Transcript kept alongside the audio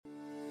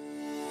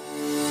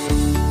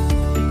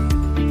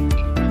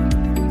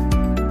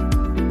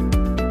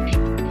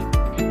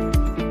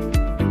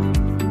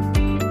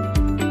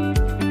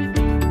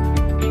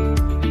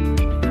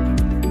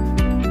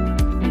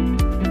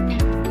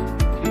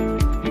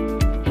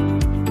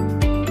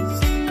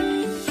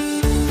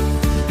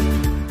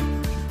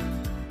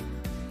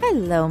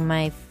Hello,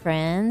 my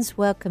friends.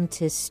 Welcome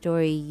to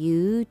Story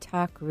U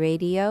Talk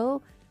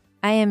Radio.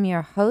 I am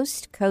your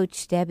host,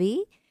 Coach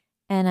Debbie,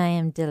 and I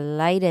am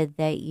delighted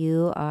that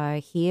you are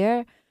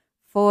here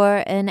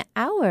for an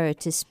hour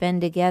to spend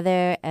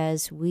together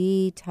as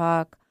we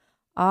talk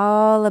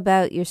all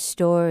about your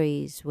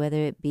stories,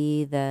 whether it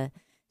be the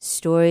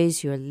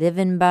stories you're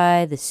living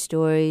by, the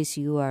stories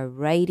you are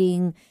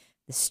writing,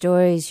 the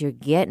stories you're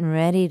getting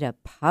ready to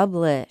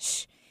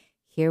publish.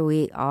 Here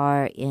we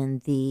are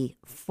in the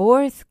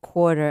fourth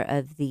quarter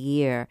of the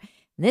year.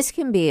 This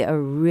can be a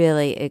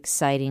really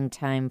exciting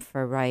time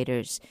for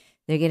writers.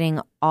 They're getting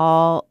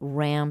all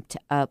ramped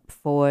up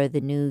for the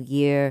new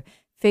year,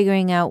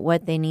 figuring out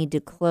what they need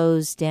to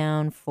close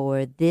down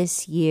for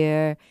this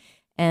year.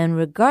 And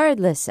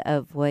regardless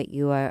of what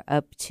you are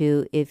up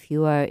to, if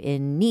you are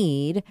in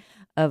need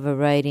of a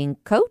writing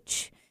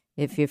coach,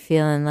 if you're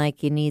feeling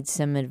like you need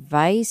some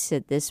advice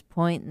at this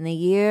point in the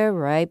year,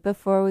 right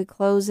before we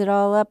close it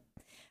all up,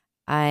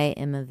 I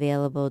am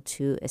available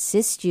to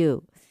assist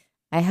you.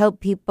 I help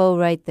people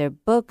write their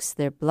books,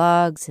 their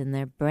blogs, and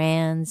their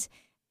brands,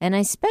 and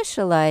I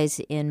specialize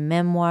in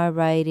memoir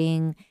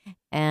writing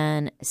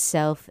and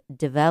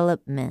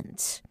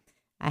self-development.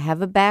 I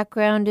have a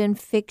background in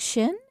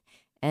fiction,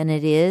 and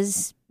it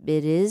is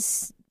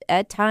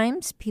at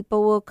times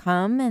people will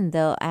come and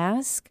they'll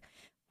ask,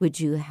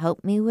 would you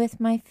help me with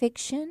my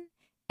fiction?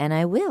 And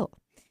I will.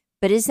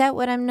 But is that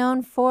what I'm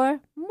known for?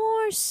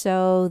 More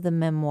so the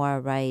memoir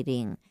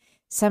writing.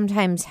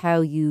 Sometimes how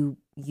you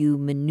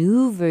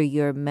maneuver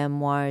your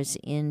memoirs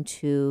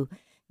into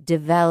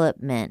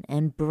development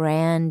and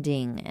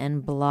branding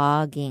and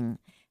blogging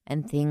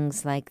and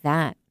things like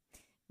that.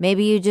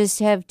 Maybe you just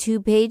have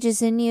 2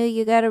 pages in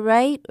you got to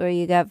write, or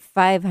you got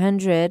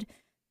 500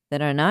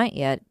 that are not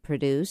yet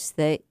produced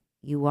that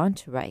you want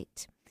to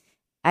write.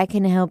 I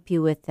can help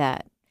you with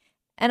that.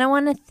 And I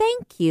want to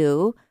thank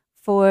you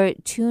for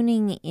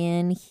tuning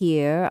in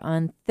here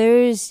on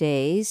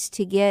Thursdays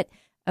to get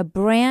a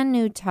brand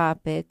new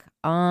topic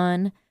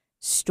on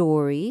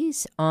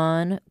stories,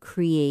 on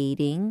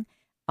creating,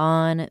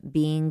 on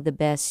being the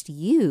best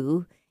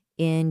you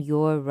in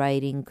your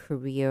writing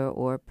career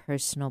or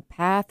personal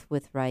path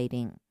with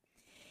writing.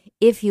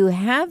 If you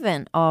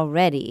haven't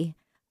already,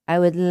 I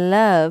would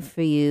love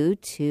for you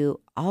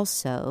to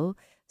also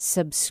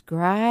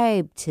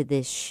subscribe to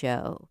this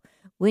show.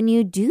 When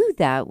you do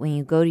that, when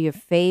you go to your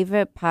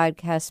favorite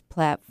podcast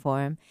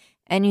platform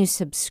and you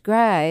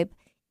subscribe,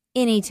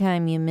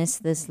 anytime you miss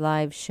this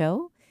live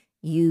show,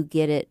 you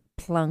get it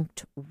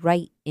plunked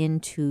right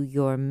into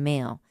your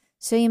mail.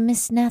 So you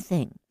miss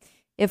nothing.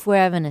 If we're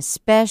having a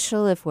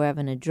special, if we're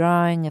having a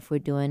drawing, if we're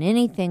doing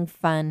anything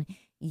fun,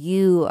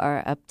 you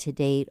are up to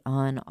date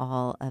on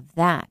all of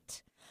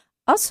that.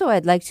 Also,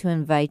 I'd like to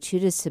invite you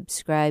to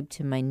subscribe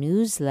to my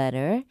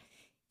newsletter.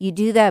 You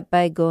do that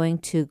by going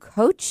to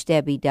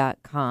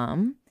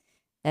CoachDebbie.com.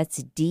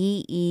 That's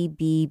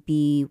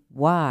DEBBY,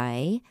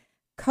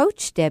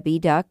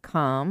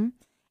 CoachDebbie.com,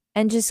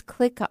 and just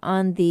click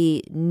on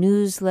the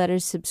newsletter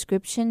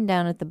subscription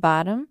down at the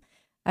bottom.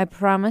 I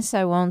promise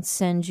I won't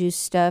send you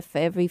stuff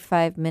every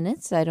 5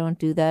 minutes. I don't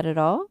do that at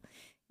all.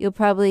 You'll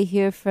probably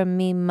hear from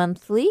me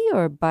monthly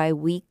or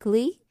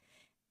bi-weekly.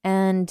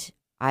 And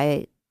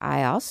I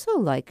also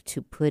like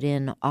to put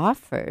in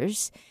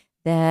offers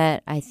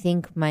that I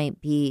think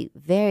might be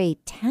very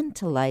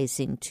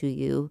tantalizing to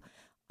you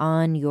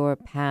on your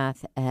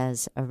path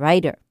as a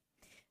writer.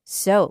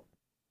 So,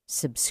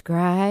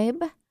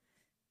 subscribe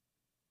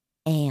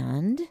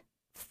and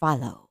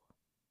follow.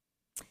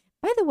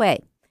 By the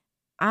way,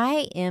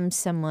 I am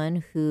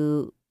someone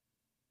who,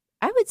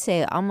 I would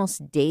say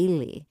almost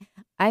daily,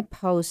 I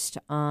post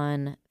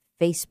on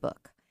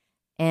Facebook,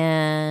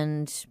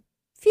 and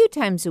a few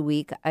times a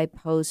week I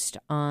post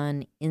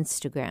on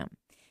Instagram.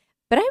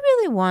 But I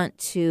really want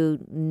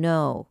to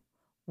know,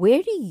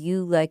 where do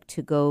you like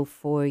to go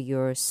for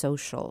your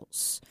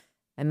socials?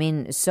 I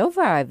mean, so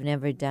far I've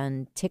never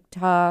done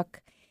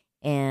TikTok,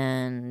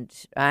 and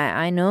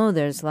I know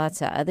there's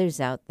lots of others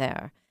out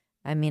there.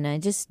 I mean, I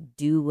just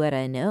do what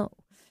I know.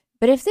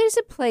 But if there's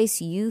a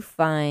place you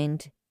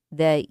find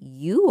that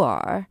you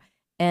are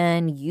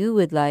and you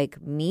would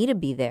like me to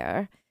be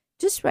there,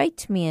 just write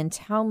to me and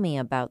tell me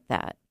about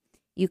that.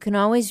 You can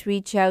always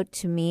reach out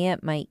to me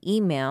at my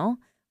email,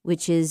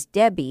 which is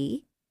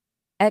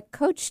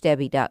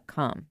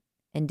Debbie@CoachDebbie.com.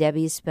 And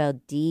Debbie is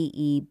spelled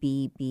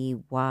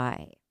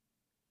DEBBY.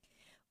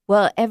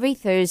 Well, every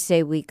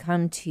Thursday we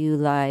come to you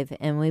live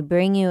and we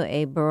bring you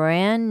a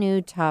brand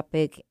new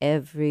topic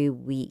every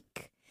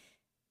week.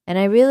 And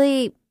I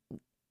really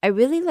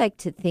like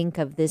to think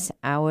of this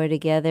hour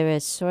together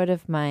as sort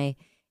of my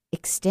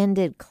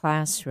extended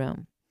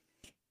classroom.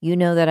 You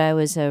know that I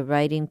was a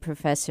writing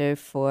professor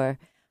for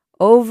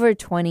over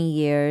 20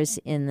 years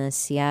in the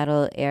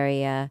Seattle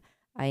area.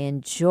 I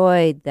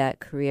enjoyed that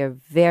career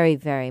very,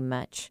 very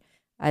much.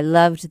 I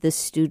loved the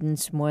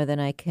students more than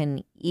I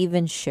can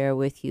even share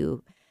with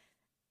you.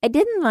 I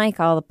didn't like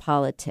all the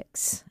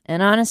politics,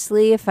 and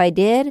honestly, if I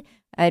did,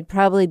 I'd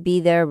probably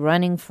be there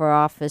running for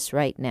office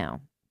right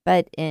now.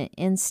 But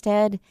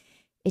instead,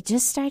 it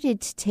just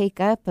started to take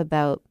up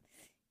about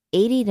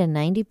 80 to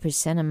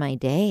 90% of my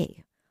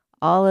day.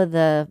 All of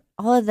the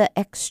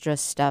extra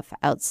stuff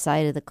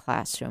outside of the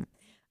classroom.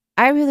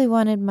 I really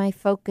wanted my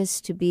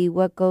focus to be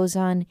what goes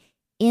on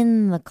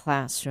in the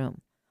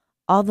classroom.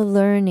 All the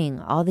learning,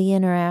 all the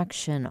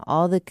interaction,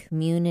 all the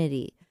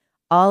community,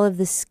 all of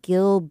the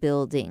skill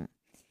building.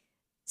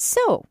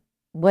 So,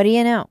 what do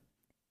you know?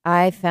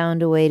 I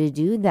found a way to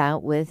do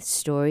that with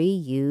Story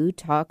U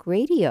Talk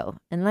Radio.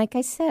 And like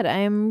I said, I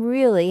am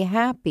really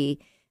happy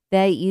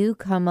that you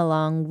come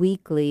along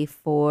weekly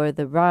for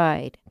the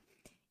ride.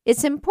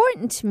 It's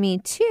important to me,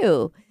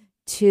 too,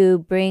 to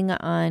bring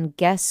on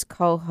guest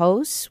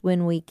co-hosts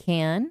when we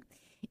can.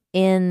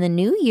 In the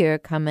new year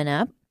coming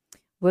up,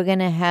 we're going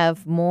to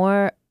have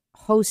more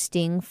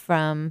hosting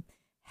from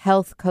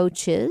health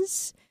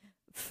coaches,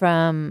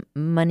 from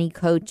money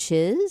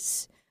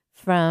coaches,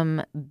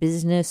 from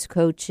business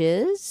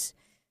coaches.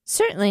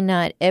 Certainly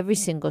not every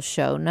single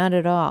show, not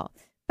at all.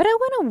 But I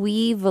want to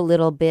weave a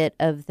little bit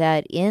of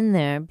that in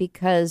there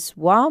because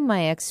while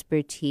my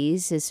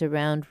expertise is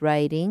around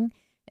writing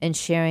and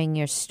sharing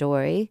your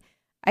story,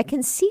 I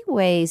can see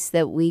ways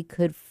that we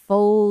could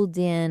fold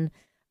in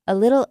a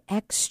little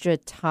extra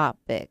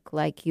topic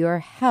like your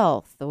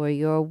health or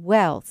your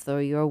wealth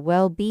or your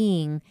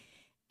well-being,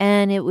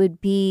 and it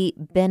would be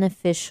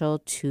beneficial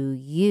to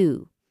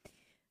you.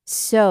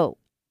 So,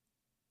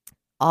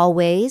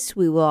 always,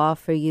 we will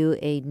offer you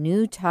a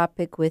new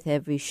topic with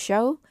every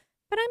show,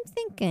 but I'm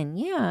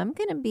thinking, I'm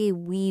going to be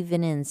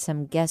weaving in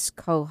some guest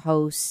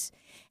co-hosts.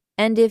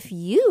 And if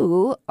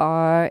you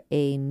are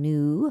a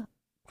new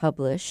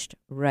published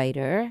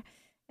writer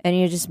and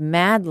you're just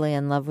madly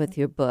in love with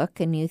your book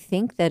and you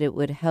think that it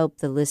would help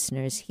the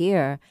listeners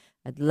here,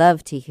 I'd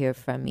love to hear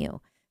from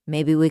you.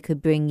 Maybe we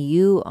could bring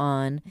you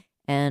on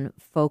and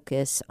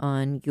focus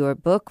on your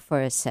book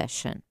for a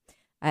session.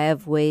 I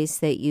have ways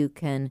that you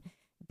can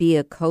be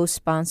a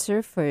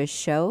co-sponsor for a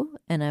show,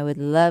 and I would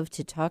love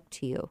to talk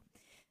to you.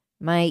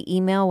 My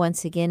email,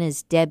 once again,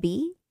 is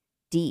Debbie,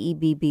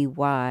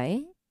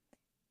 D-E-B-B-Y,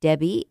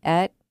 Debbie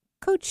at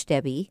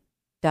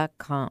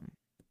CoachDebbie.com.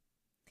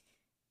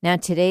 Now,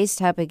 today's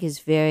topic is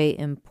very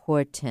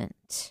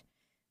important.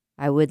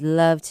 I would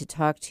love to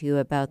talk to you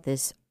about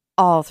this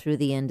all through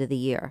the end of the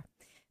year.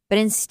 But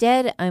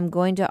instead, I'm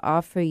going to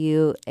offer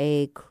you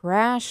a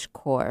crash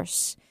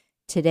course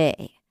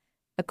today,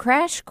 a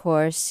crash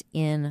course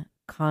in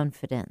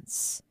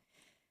confidence.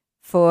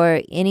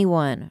 For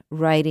anyone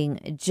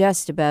writing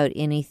just about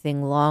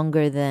anything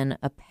longer than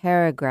a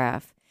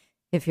paragraph,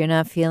 if you're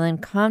not feeling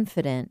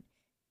confident,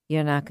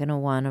 you're not going to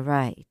want to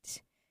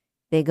write.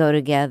 They go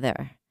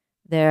together.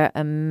 They're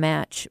a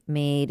match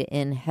made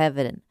in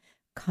heaven.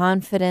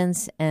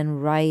 Confidence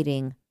and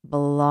writing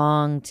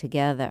belong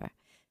together.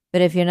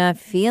 But if you're not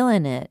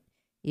feeling it,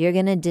 you're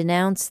going to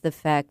denounce the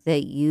fact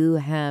that you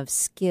have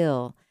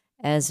skill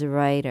as a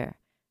writer.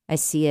 I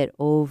see it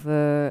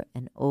over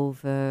and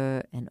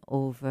over and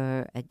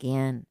over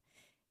again.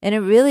 And it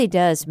really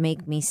does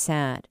make me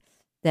sad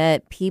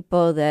that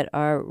people that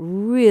are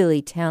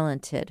really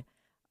talented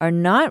are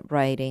not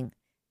writing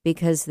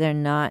because they're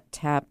not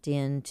tapped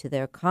into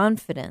their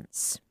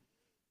confidence.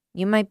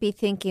 You might be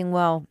thinking,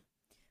 well,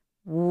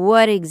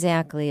 what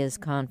exactly is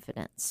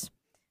confidence?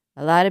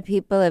 A lot of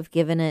people have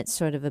given it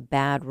sort of a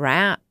bad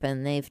rap,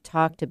 and they've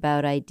talked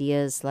about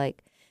ideas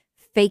like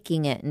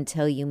faking it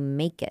until you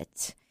make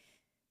it.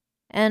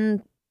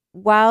 And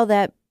while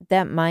that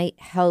might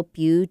help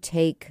you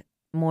take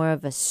more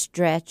of a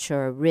stretch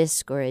or a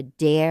risk or a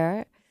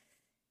dare,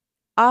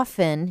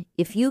 often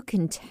if you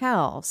can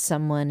tell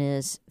someone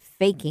is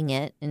faking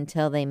it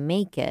until they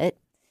make it,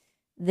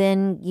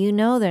 then you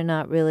know they're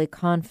not really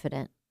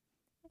confident.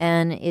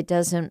 And it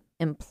doesn't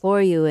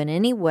implore you in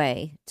any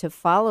way to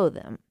follow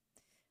them.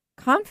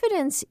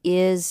 Confidence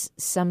is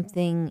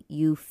something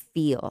you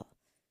feel.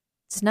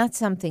 It's not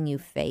something you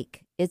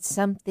fake. It's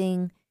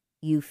something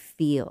you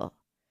feel.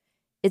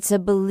 It's a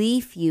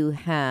belief you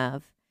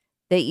have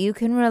that you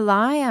can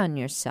rely on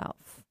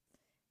yourself.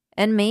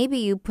 And maybe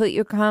you put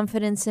your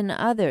confidence in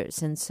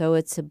others, and so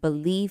it's a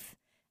belief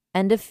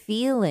and a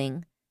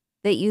feeling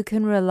that you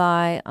can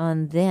rely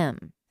on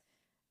them.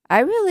 I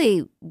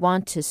really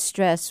want to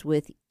stress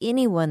with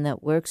anyone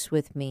that works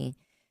with me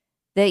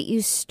that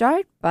you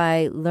start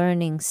by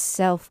learning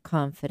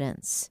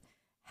self-confidence,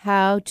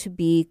 how to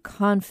be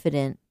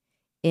confident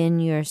in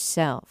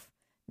yourself,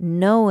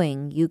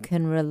 knowing you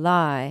can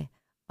rely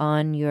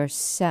on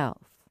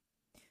yourself.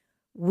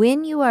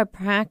 When you are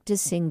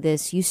practicing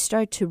this, you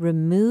start to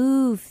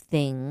remove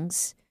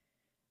things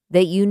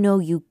that you know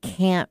you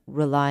can't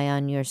rely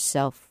on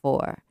yourself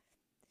for.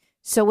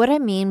 So what I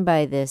mean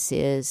by this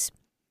is,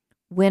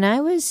 when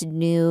I was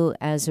new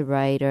as a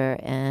writer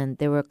and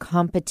there were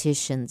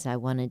competitions I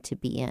wanted to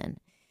be in,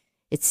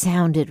 it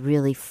sounded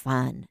really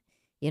fun.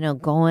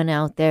 Going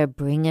out there,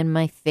 bringing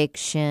my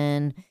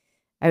fiction.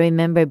 I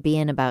remember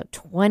being about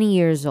 20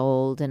 years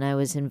old and I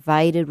was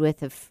invited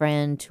with a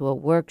friend to a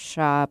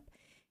workshop.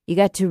 You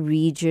got to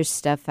read your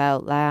stuff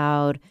out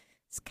loud. I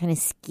was kind of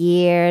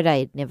scared. I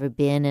had never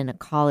been in a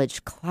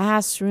college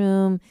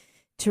classroom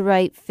to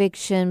write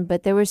fiction,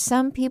 but there were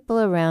some people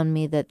around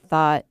me that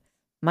thought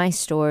my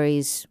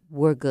stories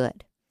were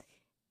good.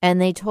 And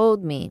they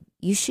told me,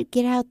 you should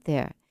get out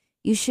there.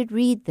 You should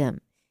read them.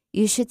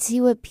 You should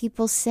see what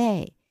people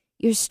say.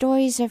 Your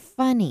stories are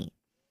funny.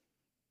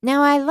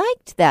 Now, I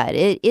liked that.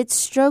 It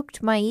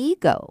stroked my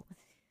ego.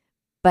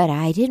 But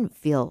I didn't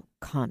feel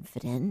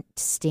confident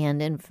to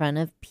stand in front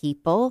of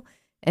people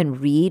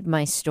and read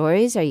my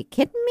stories. Are you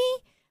kidding me?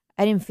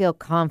 I didn't feel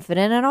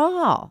confident at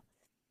all.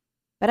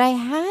 But I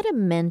had a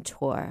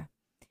mentor.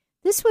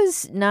 This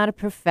was not a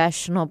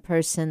professional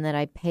person that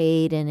I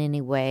paid in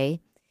any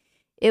way.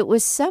 It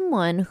was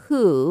someone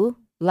who,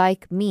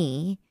 like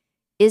me,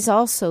 is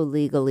also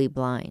legally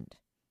blind.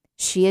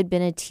 She had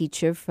been a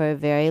teacher for a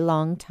very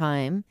long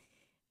time,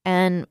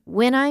 and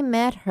when I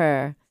met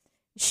her,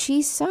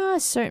 she saw a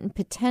certain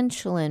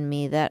potential in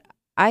me that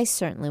I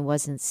certainly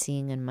wasn't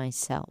seeing in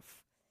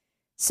myself.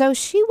 So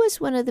she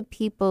was one of the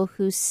people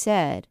who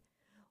said,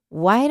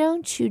 why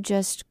don't you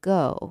just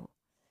go?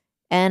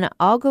 And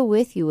I'll go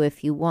with you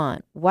if you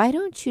want. Why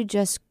don't you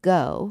just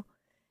go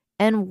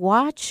and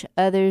watch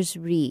others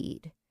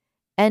read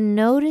and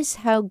notice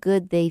how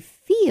good they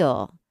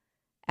feel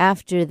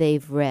after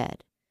they've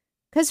read?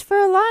 Because for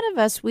a lot of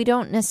us, we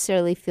don't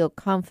necessarily feel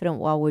confident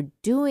while we're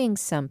doing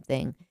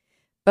something,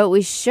 but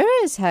we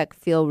sure as heck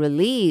feel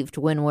relieved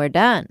when we're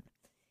done.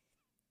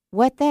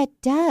 What that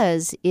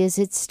does is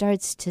it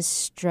starts to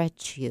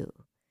stretch you.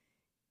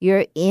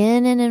 You're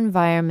in an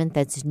environment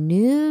that's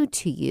new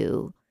to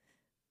you,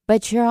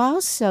 but you're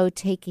also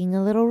taking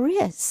a little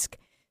risk.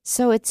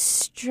 So it's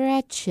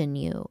stretching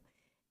you.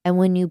 And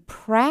when you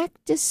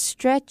practice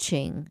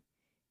stretching,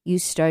 you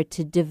start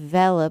to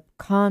develop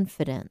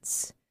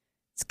confidence.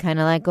 It's kind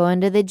of like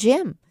going to the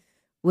gym.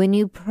 When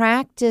you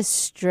practice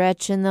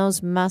stretching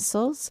those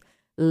muscles,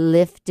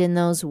 lifting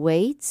those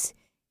weights,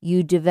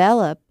 you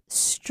develop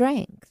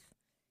strength.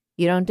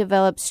 You don't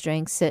develop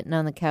strength sitting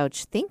on the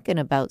couch thinking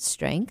about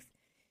strength.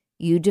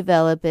 You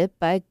develop it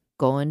by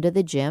going to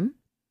the gym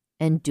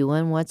and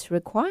doing what's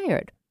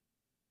required.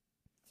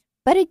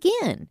 But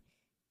again,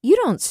 you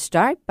don't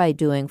start by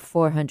doing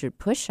 400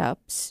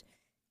 push-ups.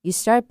 You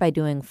start by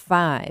doing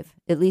 5.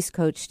 At least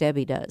Coach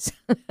Debbie does.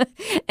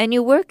 And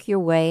you work your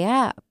way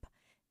up.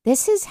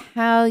 This is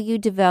how you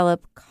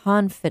develop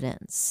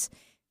confidence.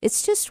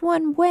 It's just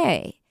one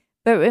way.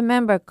 But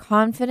remember,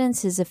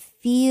 confidence is a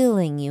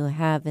feeling you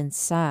have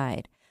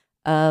inside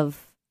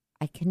of,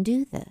 I can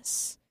do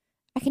this.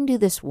 I can do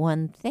this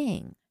one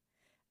thing.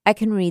 I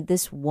can read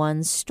this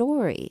one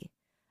story.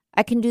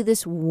 I can do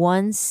this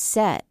one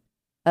set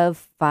of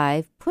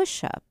 5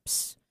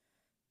 push-ups.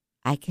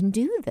 I can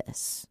do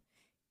this.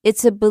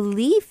 It's a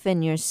belief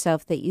in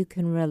yourself that you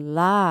can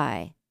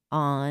rely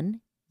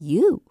on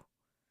you.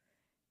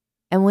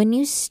 And when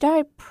you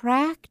start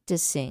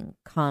practicing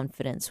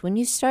confidence, when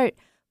you start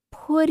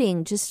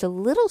putting just a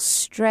little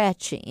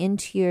stretch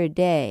into your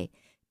day,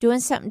 doing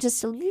something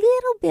just a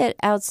little bit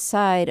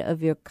outside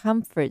of your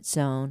comfort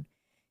zone,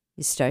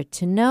 you start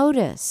to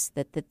notice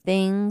that the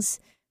things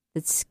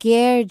that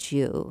scared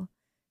you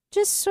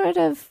just sort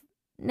of,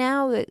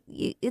 now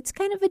it's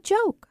kind of a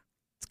joke.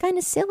 It's kind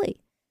of silly.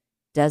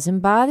 Doesn't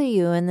bother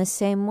you in the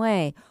same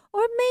way.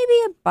 Or maybe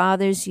it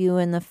bothers you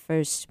in the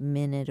first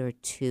minute or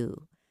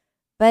two,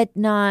 but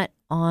not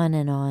on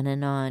and on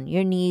and on.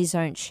 Your knees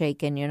aren't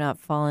shaking. You're not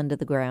falling to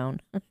the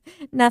ground.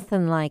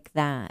 Nothing like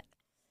that.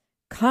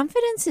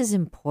 Confidence is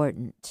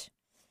important.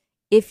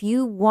 If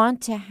you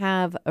want to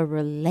have a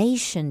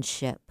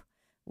relationship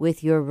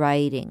with your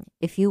writing,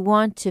 if you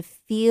want to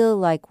feel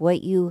like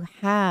what you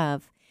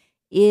have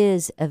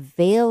is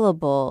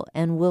available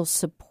and will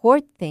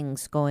support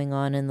things going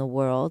on in the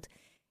world,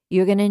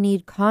 you're going to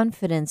need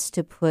confidence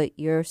to put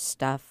your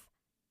stuff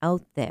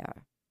out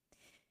there.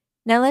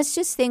 Now, let's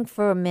just think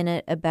for a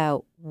minute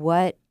about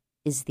what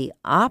is the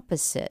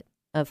opposite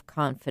of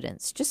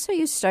confidence, just so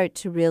you start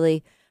to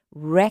really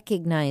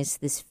recognize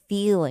this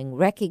feeling,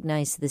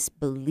 recognize this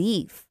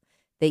belief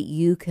that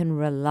you can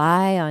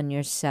rely on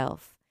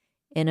yourself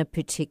in a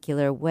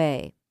particular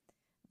way.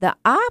 The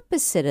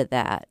opposite of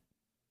that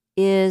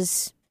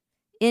is,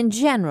 in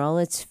general,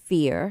 it's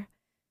fear,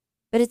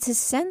 but it's a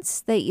sense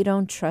that you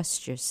don't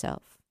trust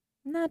yourself.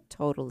 Not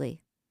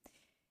totally.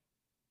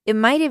 It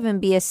might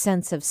even be a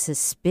sense of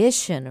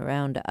suspicion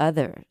around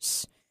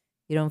others.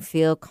 You don't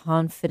feel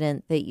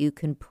confident that you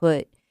can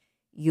put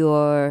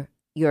your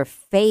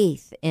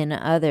faith in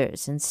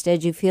others.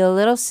 Instead, you feel a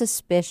little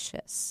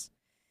suspicious.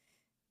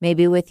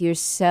 Maybe with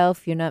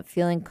yourself, you're not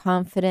feeling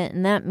confident,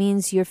 and that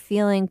means you're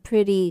feeling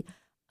pretty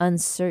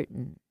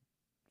uncertain.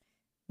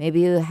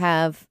 Maybe you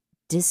have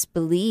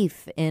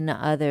disbelief in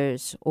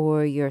others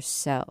or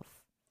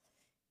yourself.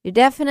 You're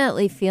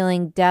definitely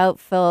feeling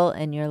doubtful,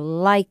 and you're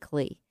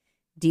likely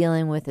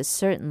dealing with a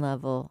certain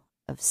level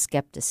of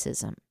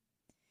skepticism.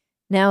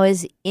 Now,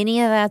 is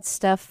any of that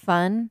stuff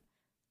fun?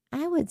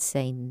 I would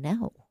say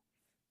no,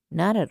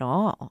 not at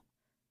all.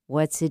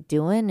 What's it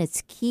doing?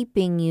 It's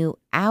keeping you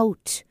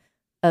out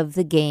of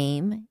the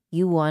game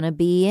you want to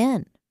be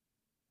in.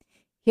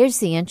 Here's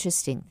the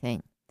interesting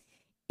thing.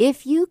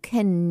 If you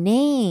can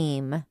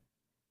name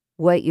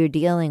what you're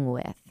dealing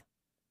with,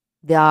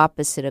 the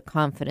opposite of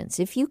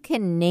confidence. If you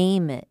can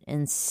name it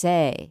and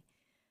say,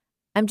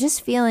 I'm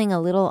just feeling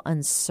a little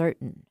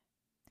uncertain,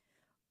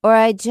 or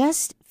I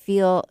just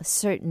feel a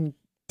certain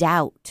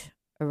doubt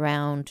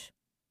around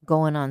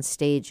going on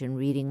stage and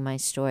reading my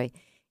story.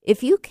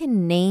 If you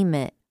can name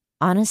it,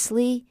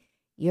 honestly,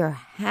 you're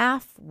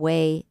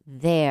halfway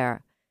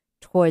there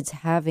towards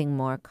having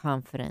more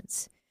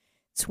confidence.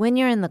 It's when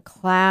you're in the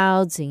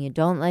clouds and you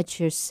don't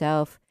let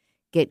yourself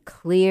get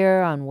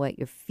clear on what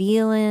you're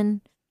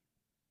feeling.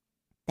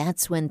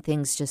 That's when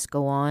things just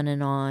go on,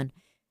 and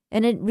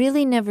it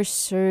really never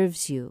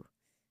serves you.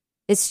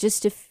 It's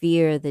just a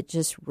fear that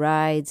just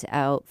rides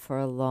out for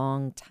a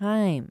long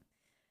time.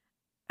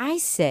 I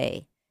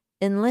say,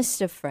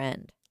 enlist a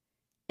friend.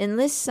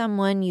 Enlist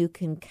someone you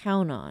can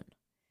count on.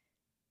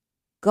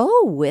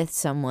 Go with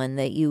someone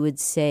that you would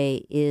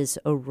say is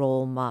a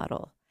role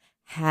model.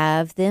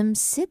 Have them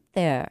sit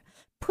there.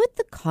 Put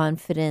the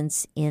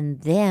confidence in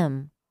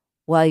them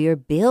while you're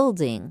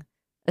building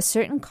a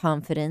certain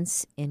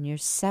confidence in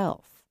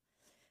yourself.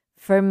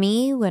 For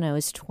me, when I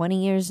was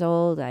 20 years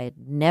old, I had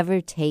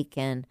never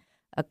taken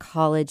a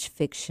college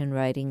fiction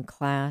writing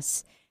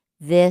class.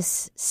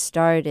 This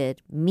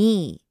started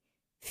me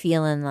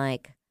feeling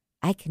like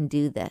I can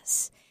do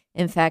this.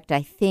 In fact,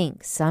 I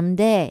think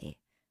someday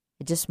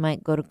I just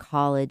might go to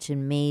college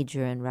and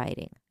major in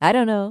writing. I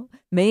don't know,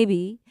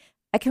 maybe.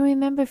 I can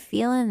remember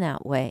feeling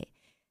that way.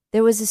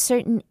 There was a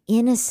certain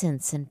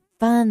innocence and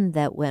fun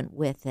that went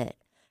with it.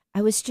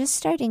 I was just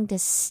starting to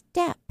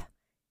step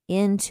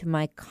into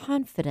my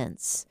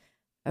confidence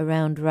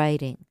around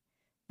writing.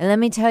 And let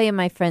me tell you,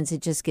 my friends,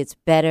 it just gets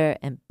better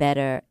and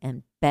better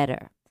and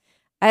better.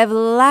 I have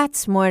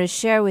lots more to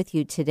share with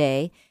you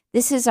today.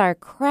 This is our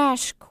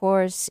crash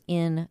course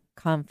in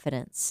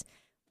confidence.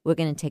 We're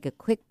going to take a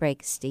quick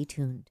break. Stay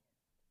tuned.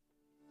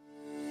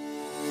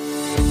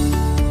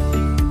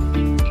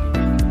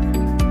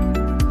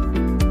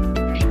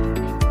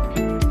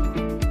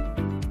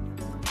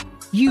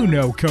 You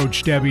know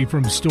Coach Debbie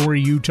from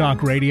Story U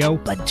Talk Radio,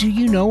 but do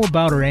you know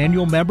about her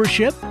annual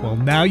membership? Well,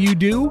 now you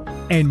do,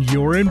 and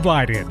you're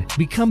invited.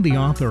 Become the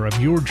author of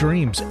your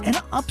dreams and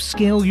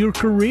upscale your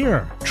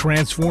career.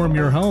 Transform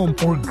your home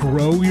or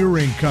grow your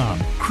income.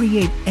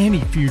 Create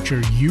any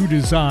future you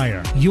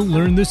desire. You'll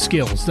learn the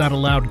skills that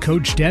allowed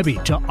Coach Debbie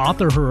to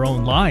author her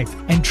own life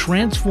and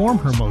transform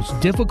her most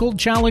difficult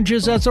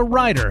challenges as a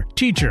writer,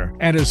 teacher,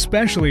 and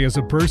especially as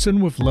a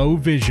person with low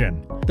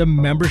vision. The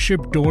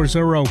membership doors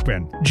are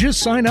open.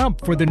 Just sign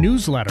up for the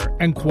newsletter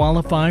and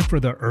qualify for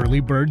the early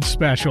bird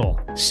special.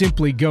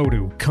 Simply go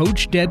to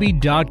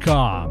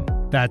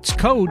CoachDebbie.com. That's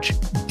Coach,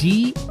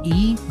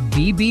 D-E-B-B-Y,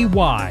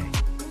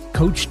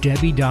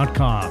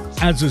 CoachDebbie.com.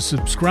 As a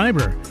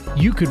subscriber,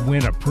 you could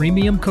win a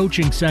premium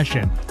coaching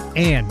session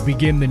and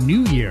begin the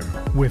new year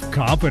with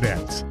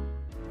confidence.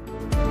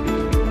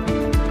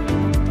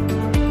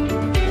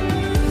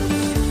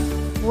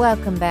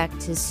 Welcome back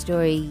to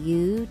Story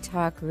U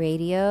Talk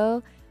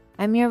Radio.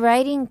 I'm your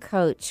writing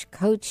coach,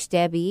 Coach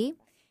Debbie,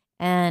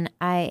 and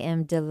I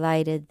am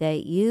delighted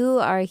that you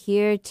are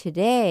here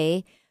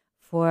today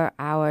for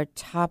our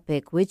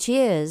topic, which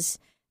is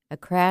a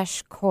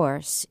crash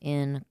course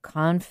in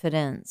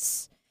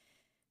confidence.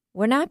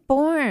 We're not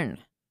born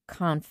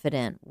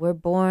confident. We're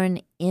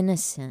born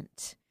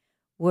innocent.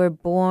 We're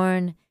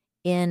born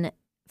in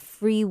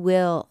free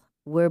will.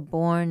 We're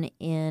born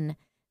in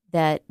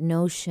that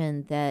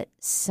notion that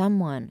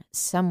someone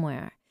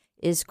somewhere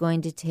is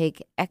going to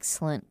take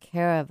excellent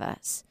care of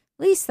us.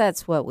 At least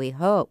that's what we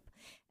hope.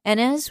 And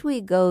as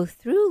we go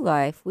through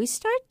life, we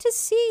start to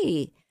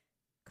see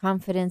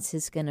confidence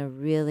is going to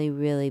really,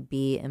 really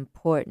be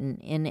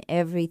important in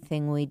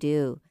everything we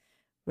do.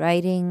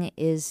 Writing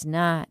is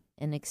not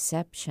an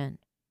exception,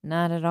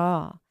 not at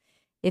all.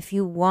 If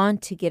you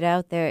want to get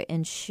out there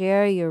and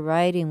share your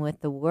writing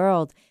with the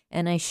world,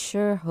 and I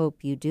sure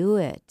hope you do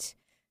it,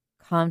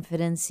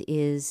 confidence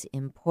is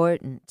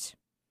important.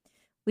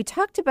 We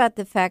talked about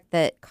the fact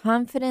that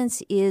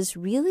confidence is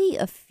really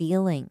a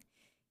feeling.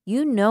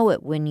 You know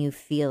it when you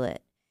feel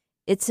it.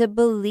 It's a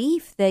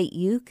belief that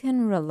you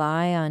can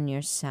rely on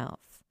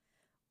yourself.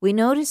 We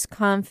notice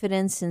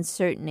confidence in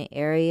certain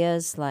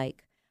areas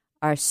like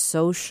our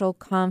social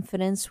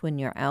confidence when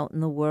you're out in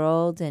the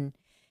world and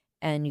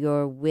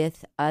you're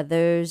with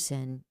others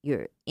and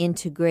you're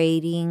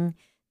integrating.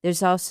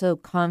 There's also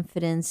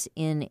confidence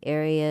in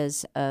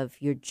areas of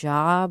your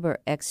job or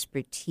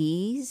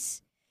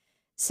expertise.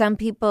 Some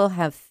people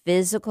have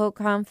physical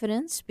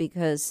confidence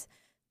because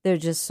they're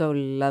just so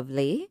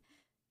lovely.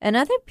 And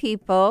other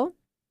people,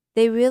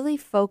 they really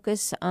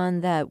focus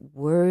on that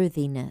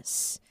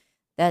worthiness,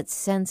 that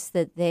sense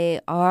that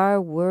they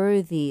are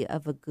worthy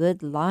of a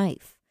good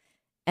life,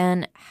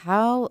 and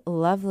how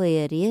lovely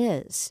it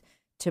is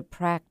to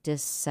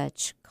practice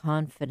such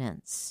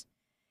confidence.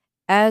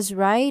 As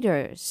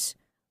writers,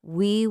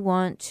 we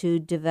want to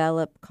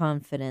develop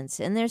confidence,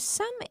 and there's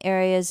some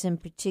areas in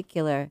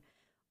particular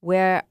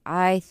where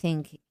I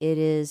think it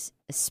is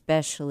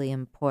especially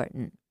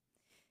important.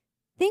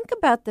 Think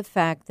about the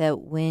fact that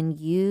when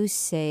you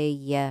say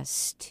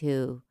yes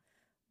to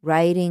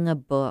writing a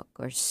book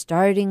or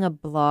starting a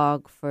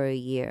blog for a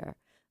year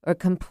or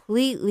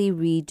completely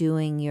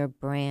redoing your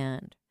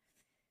brand,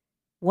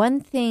 one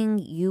thing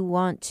you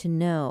want to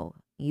know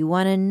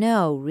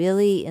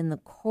really in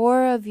the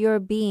core of your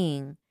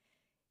being,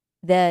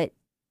 that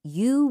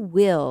you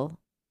will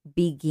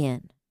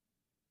begin.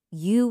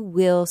 You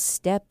will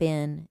step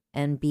in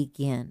and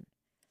begin.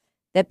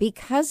 That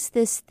because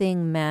this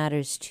thing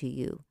matters to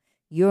you,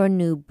 your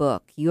new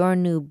book, your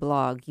new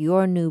blog,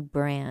 your new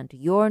brand,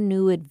 your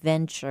new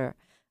adventure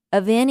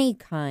of any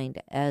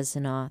kind as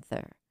an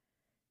author,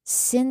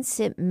 since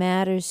it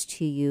matters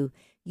to you,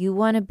 you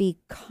want to be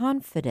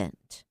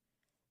confident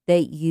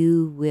that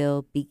you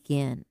will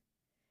begin.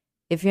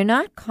 If you're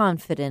not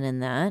confident in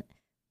that,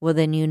 well,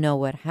 then you know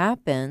what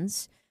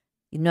happens.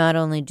 Not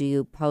only do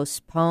you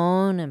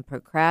postpone and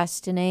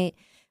procrastinate,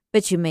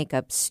 but you make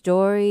up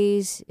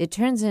stories. It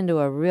turns into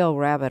a real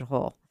rabbit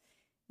hole.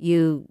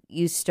 You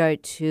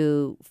start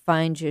to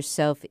find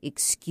yourself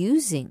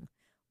excusing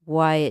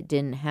why it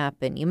didn't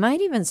happen. You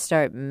might even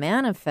start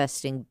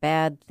manifesting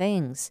bad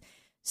things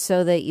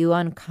so that you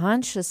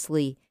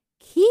unconsciously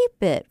keep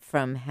it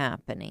from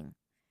happening.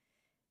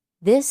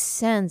 This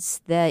sense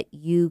that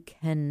you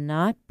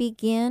cannot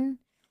begin,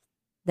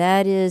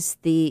 that is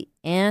the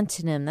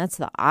antonym, that's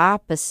the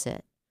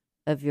opposite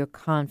of your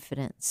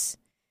confidence.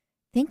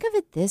 Think of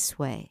it this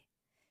way.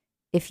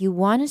 If you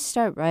want to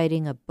start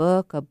writing a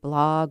book, a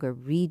blog, or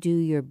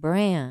redo your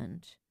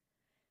brand,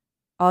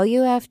 all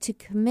you have to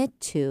commit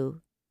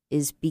to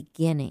is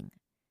beginning.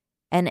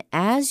 And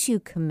as you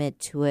commit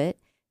to it,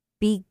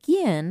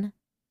 begin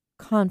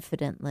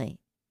confidently.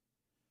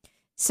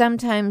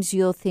 Sometimes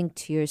you'll think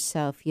to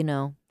yourself,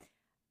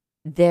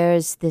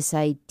 there's this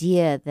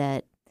idea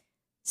that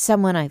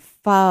someone I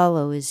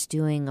follow is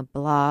doing a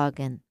blog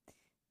and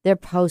they're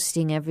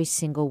posting every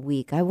single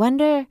week. I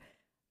wonder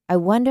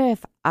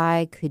if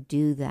I could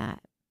do that.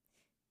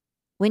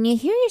 When you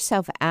hear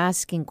yourself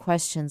asking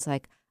questions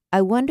like,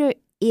 I wonder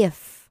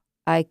if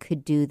I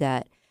could do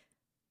that,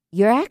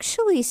 you're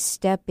actually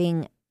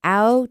stepping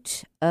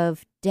out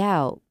of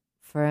doubt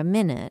for a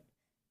minute.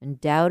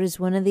 And doubt is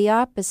one of the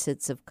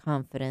opposites of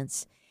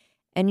confidence.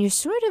 And you're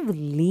sort of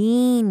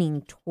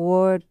leaning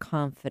toward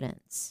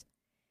confidence.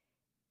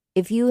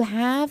 If you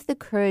have the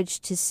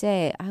courage to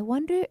say, I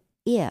wonder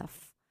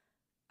if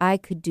I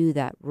could do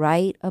that,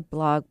 write a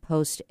blog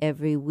post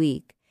every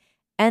week,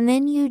 and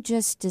then you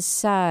just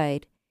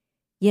decide,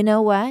 you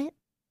know what?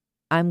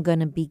 I'm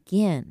going to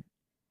begin.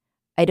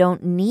 I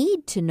don't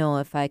need to know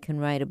if I can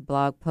write a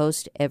blog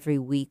post every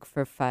week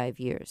for 5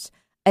 years.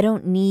 I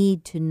don't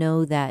need to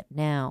know that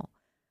now.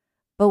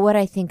 But what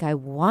I think I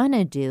want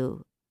to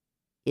do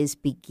is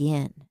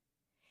begin.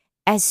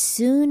 As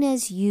soon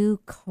as you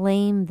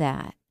claim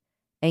that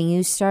and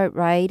you start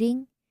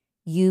writing,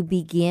 you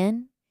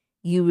begin,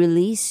 you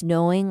release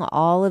knowing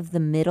all of the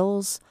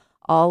middles,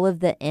 all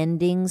of the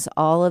endings,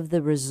 all of the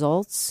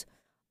results,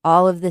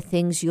 all of the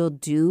things you'll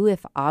do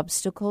if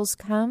obstacles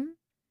come.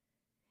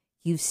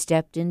 You've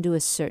stepped into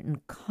a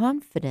certain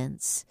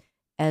confidence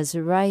as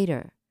a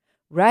writer.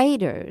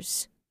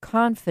 Writers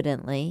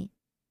confidently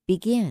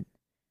begin.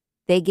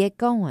 They get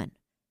going.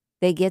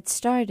 They get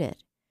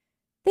started.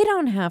 They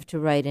don't have to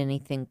write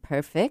anything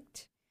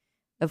perfect.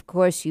 Of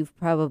course, you've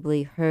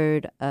probably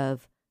heard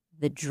of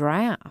the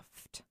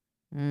draft.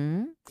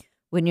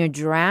 When you're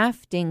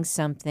drafting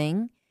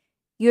something,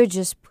 you're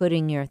just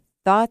putting your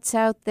thoughts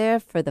out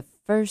there for the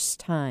first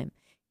time.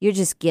 You're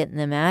just getting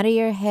them out of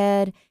your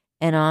head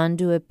and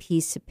onto a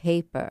piece of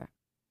paper.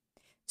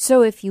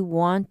 So if you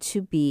want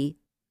to be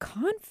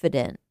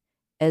confident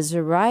as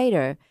a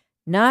writer,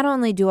 not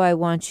only do I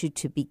want you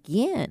to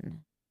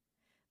begin,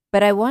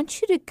 but I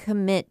want you to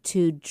commit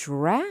to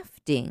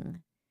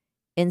drafting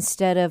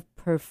instead of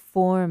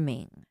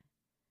performing.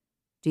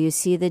 Do you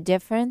see the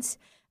difference?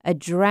 A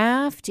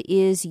draft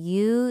is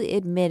you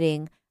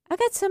admitting, I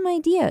got some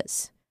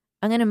ideas.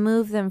 I'm going to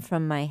move them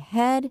from my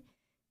head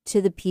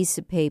to the piece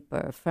of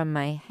paper, from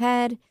my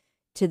head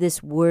to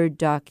this Word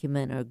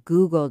document or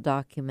Google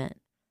document.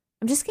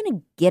 I'm just going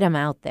to get them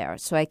out there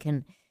so I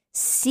can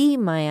see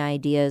my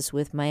ideas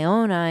with my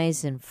own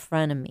eyes in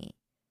front of me.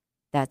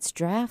 That's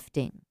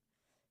drafting.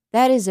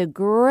 That is a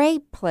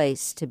great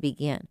place to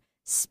begin,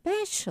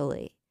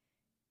 especially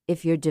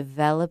if you're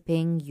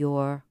developing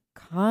your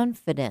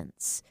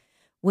confidence.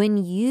 When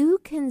you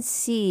can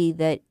see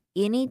that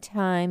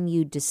anytime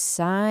you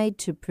decide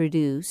to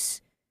produce,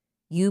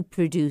 you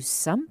produce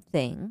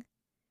something,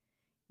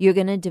 you're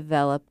going to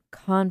develop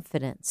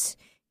confidence.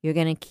 You're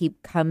going to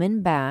keep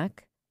coming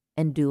back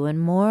and doing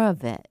more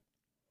of it.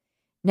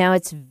 Now,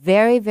 it's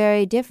very,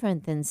 very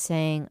different than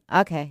saying,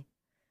 okay,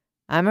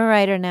 I'm a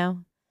writer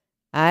now.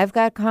 I've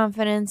got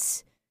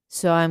confidence,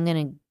 so I'm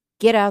going to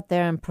get out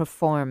there and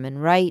perform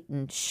and write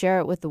and share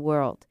it with the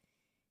world.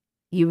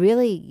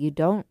 You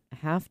don't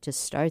have to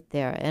start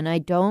there, and I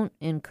don't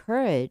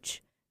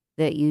encourage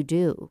that you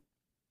do.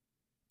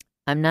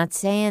 I'm not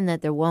saying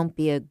that there won't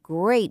be a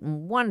great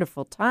and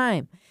wonderful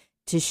time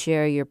to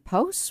share your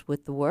posts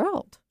with the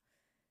world.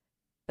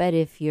 But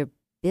if you're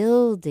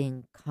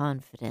building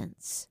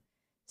confidence,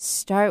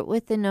 start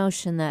with the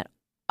notion that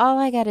all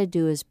I got to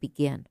do is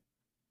begin.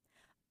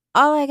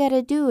 All I got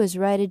to do is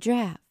write a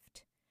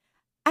draft.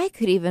 I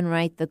could even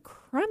write the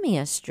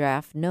crummiest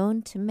draft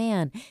known to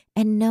man,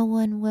 and no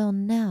one will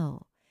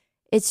know.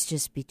 It's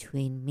just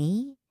between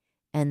me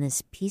and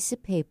this piece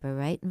of paper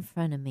right in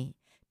front of me.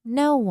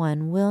 No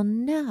one will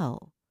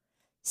know.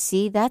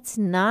 See, that's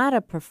not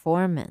a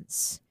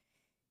performance.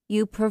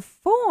 You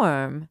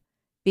perform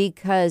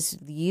because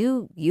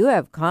you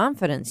have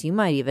confidence. You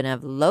might even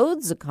have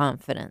loads of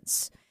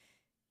confidence.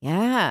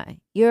 Yeah,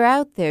 you're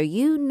out there.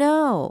 You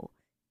know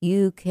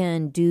you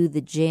can do the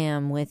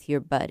jam with your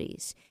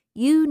buddies.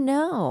 You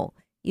know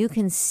you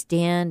can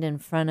stand in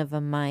front of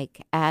a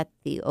mic at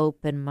the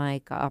open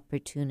mic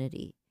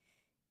opportunity.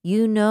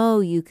 You know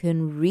you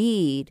can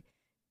read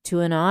to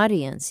an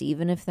audience,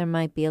 even if there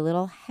might be a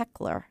little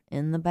heckler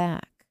in the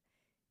back.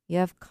 You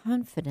have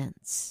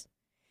confidence.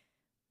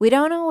 We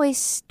don't always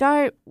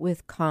start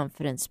with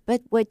confidence,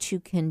 but what you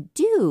can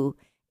do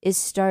is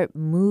start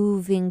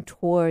moving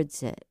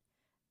towards it.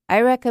 I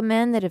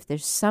recommend that if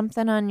there's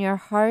something on your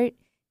heart,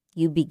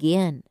 you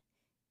begin.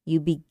 You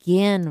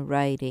begin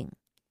writing.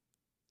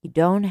 You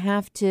don't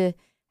have to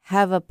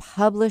have a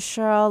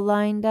publisher all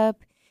lined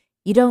up.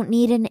 You don't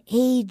need an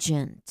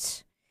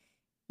agent.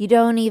 You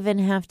don't even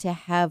have to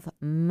have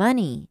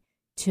money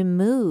to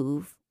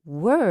move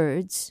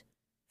words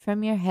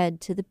from your head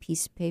to the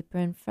piece of paper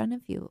in front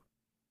of you.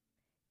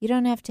 You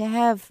don't have to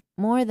have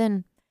more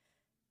than,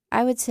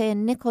 I would say, a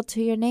nickel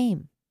to your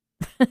name.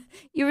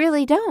 You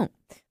really don't.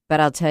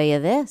 But I'll tell you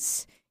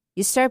this.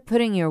 You start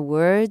putting your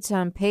words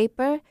on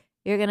paper,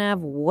 you're going to have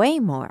way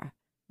more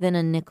than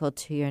a nickel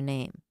to your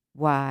name.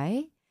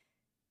 Why?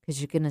 Because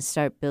you're going to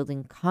start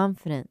building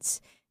confidence.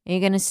 And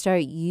you're going to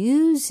start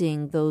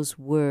using those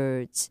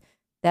words,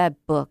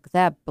 that book,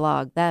 that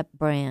blog, that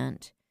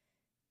brand,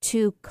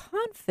 to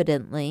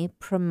confidently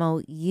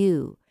promote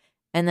you.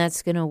 And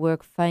that's going to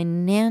work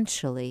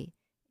financially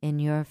in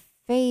your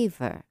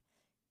favor.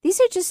 These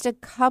are just a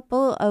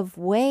couple of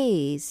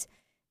ways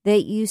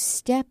that you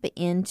step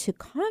into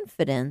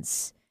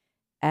confidence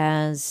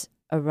as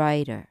a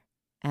writer,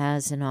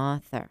 as an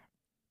author.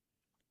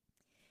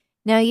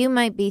 Now, you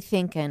might be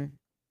thinking,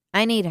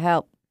 I need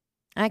help.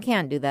 I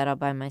can't do that all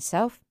by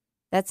myself.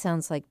 That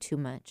sounds like too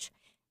much.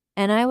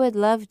 And I would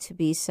love to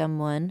be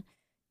someone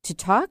to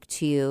talk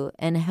to you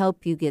and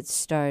help you get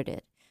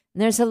started.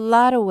 And there's a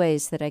lot of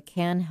ways that I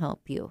can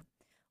help you.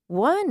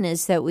 One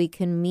is that we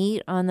can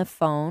meet on the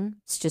phone.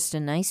 It's just a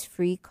nice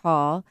free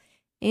call.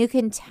 And you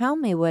can tell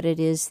me what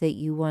it is that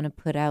you want to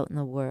put out in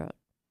the world.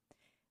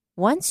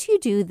 Once you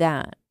do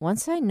that,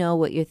 once I know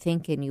what you're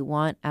thinking you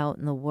want out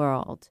in the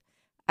world,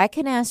 I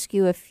can ask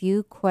you a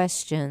few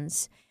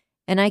questions,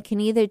 and I can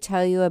either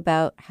tell you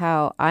about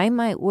how I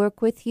might work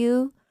with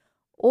you,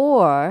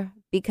 or,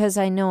 because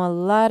I know a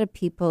lot of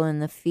people in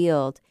the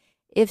field,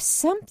 if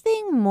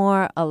something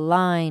more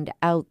aligned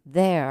out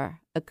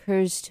there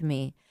occurs to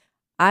me,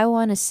 I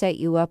want to set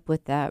you up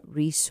with that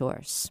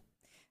resource.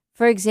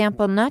 For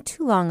example, not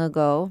too long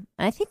ago,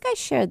 I think I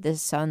shared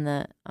this on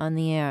the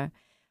air,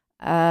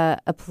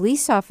 a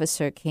police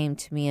officer came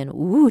to me and,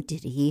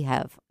 did he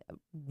have a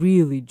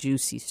really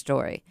juicy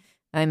story.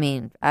 I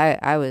mean,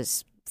 I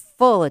was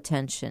full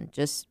attention,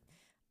 just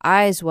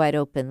eyes wide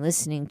open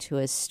listening to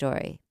his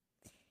story.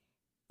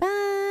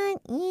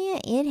 But, yeah,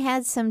 it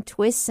had some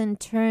twists and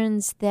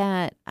turns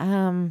that,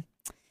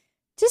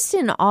 just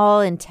in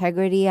all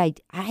integrity,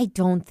 I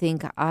don't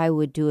think I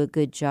would do a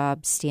good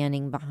job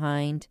standing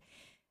behind.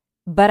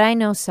 But I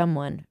know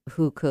someone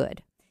who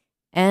could.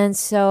 And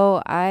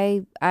so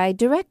I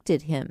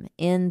directed him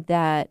in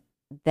that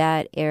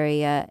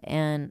area,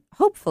 and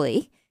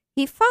hopefully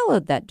he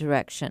followed that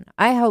direction.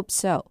 I hope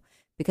so,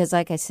 because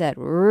like I said,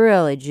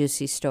 really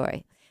juicy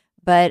story.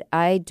 But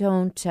I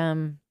don't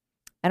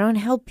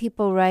help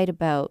people write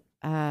about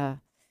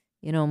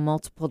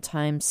multiple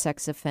time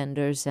sex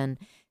offenders and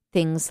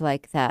things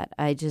like that.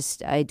 I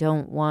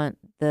don't want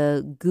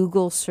the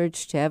Google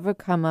search to ever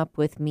come up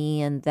with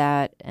me and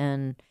that,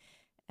 and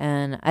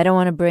I don't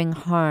want to bring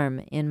harm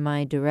in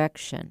my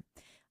direction.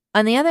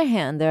 On the other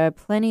hand, there are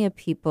plenty of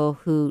people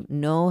who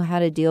know how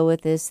to deal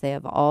with this. They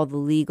have all the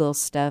legal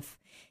stuff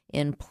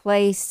in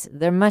place.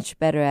 They're much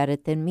better at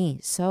it than me,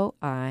 so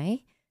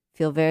I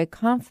feel very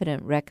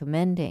confident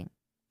recommending.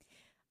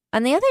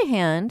 On the other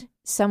hand,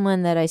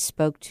 someone that I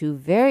spoke to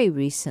very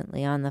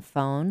recently on the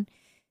phone,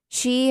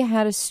 she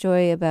had a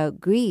story about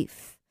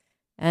grief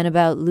and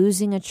about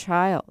losing a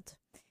child.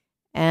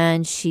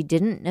 And she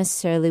didn't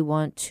necessarily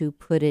want to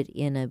put it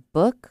in a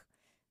book,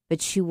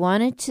 but she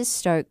wanted to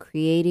start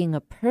creating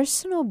a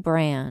personal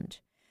brand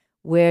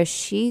where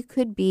she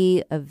could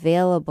be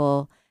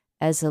available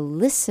as a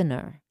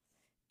listener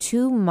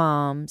to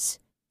moms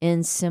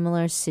in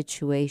similar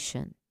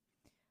situation.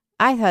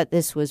 I thought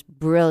this was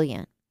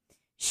brilliant.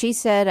 She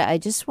said, I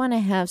just want to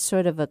have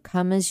sort of a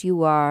come as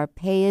you are,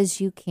 pay as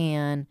you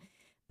can,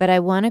 but I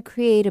want to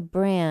create a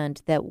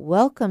brand that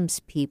welcomes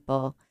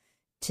people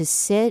to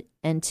sit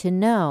and to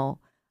know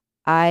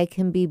I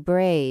can be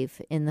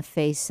brave in the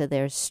face of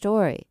their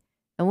story.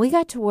 And we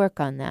got to work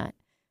on that.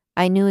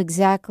 I knew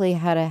exactly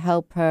how to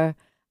help her.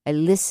 I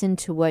listened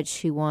to what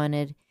she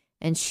wanted,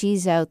 and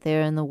she's out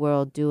there in the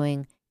world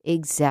doing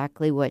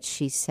exactly what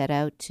she set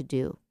out to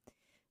do.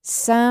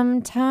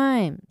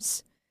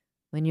 Sometimes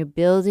when you're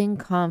building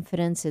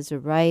confidence as a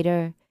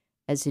writer,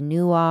 as a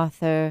new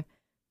author,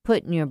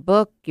 putting your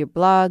book, your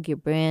blog, your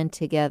brand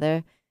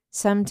together,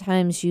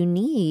 sometimes you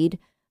need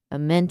a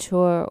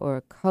mentor or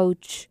a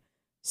coach,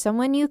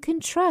 someone you can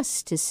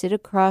trust to sit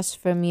across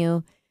from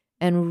you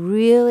and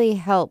really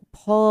help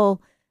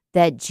pull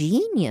that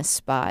genius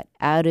spot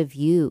out of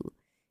you.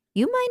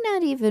 You might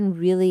not even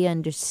really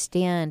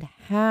understand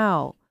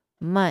how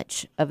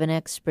much of an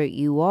expert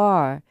you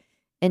are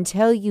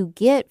until you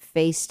get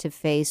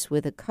face-to-face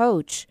with a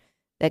coach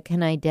that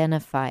can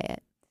identify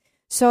it.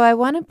 So I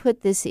want to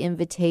put this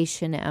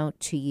invitation out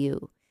to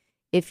you.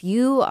 If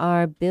you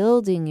are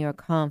building your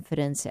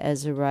confidence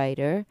as a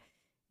writer,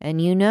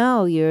 and you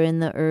know you're in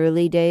the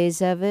early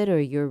days of it or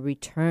you're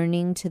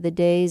returning to the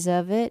days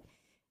of it,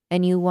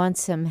 and you want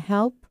some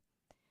help,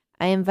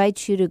 I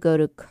invite you to go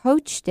to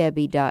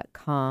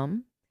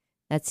CoachDebbie.com.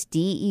 That's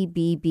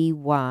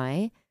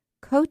DEBBY,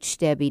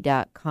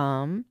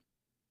 CoachDebbie.com.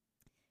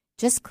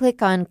 Just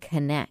click on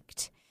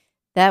Connect.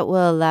 That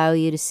will allow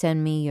you to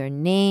send me your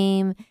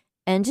name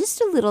and just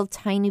a little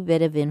tiny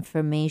bit of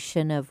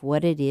information of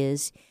what it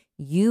is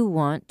you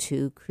want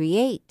to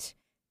create.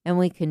 And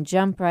we can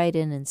jump right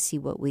in and see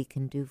what we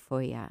can do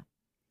for you.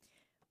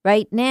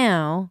 Right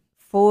now,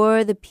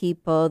 for the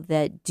people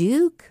that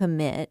do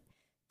commit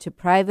to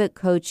private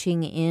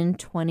coaching in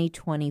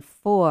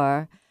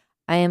 2024,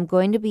 I am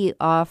going to be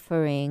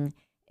offering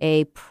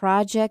a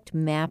project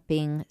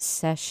mapping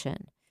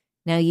session.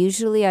 Now,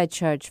 usually I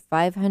charge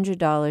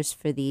 $500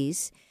 for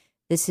these.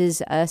 This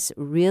is us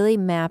really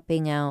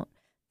mapping out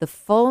the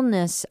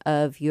fullness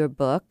of your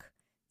book.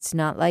 It's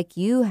not like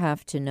you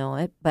have to know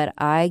it, but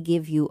I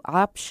give you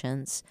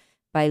options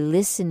by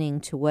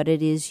listening to what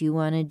it is you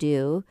want to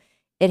do.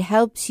 It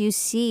helps you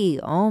see,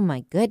 oh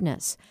my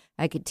goodness,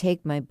 I could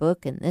take my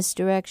book in this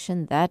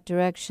direction, that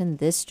direction,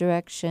 this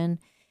direction.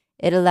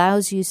 It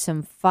allows you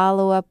some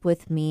follow-up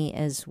with me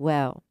as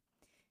well.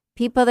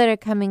 People that are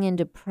coming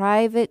into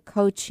private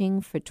coaching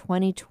for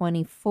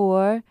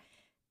 2024,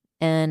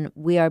 and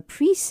we are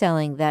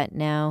pre-selling that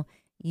now,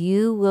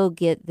 you will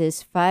get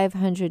this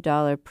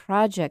 $500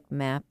 project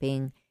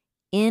mapping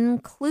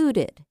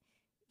included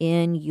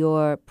in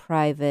your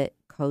private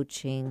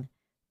coaching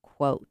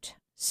quote.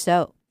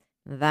 So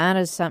that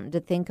is something to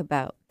think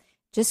about.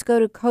 Just go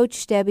to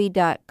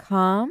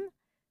CoachDebbie.com,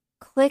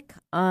 click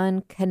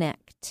on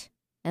Connect,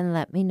 and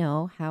let me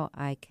know how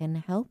I can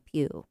help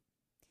you.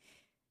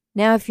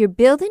 Now, if you're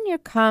building your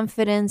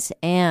confidence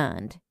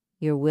and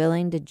you're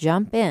willing to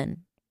jump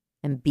in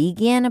and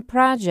begin a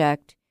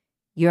project,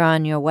 you're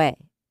on your way.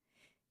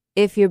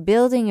 If you're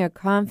building your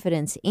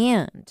confidence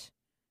and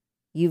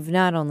you've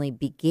not only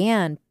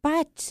began,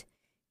 but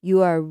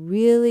you are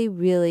really,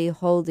 really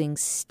holding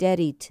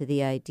steady to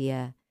the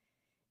idea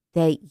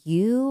that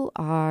you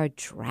are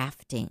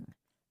drafting.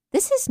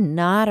 This is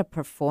not a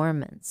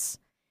performance.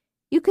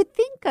 You could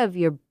think of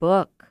your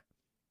book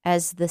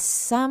as the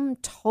sum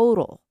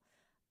total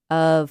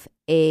of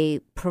a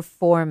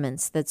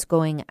performance that's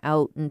going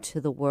out into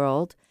the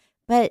world,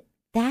 but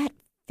that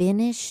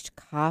finished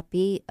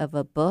copy of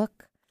a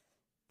book,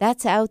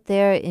 that's out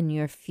there in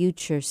your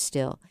future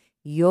still.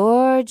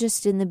 You're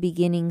just in the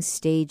beginning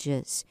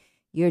stages.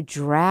 You're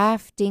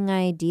drafting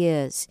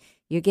ideas.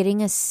 You're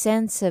getting a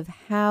sense of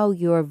how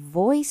your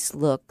voice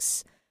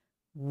looks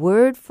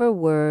word for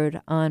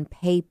word on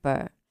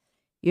paper.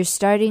 You're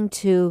starting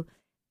to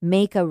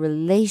make a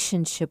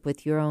relationship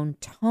with your own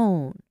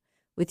tone,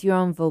 with your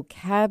own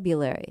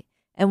vocabulary,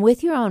 and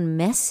with your own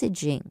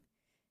messaging.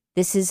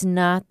 This is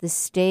not the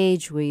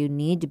stage where you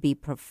need to be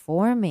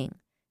performing.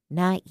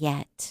 Not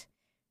yet.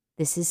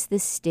 This is the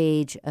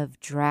stage of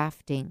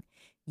drafting.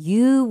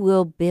 You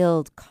will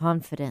build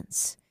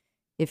confidence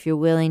if you're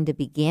willing to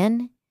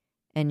begin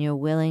and you're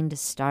willing to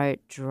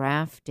start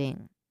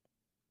drafting.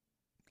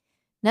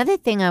 Another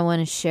thing I want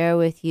to share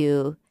with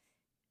you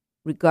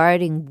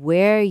regarding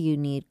where you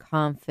need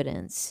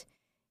confidence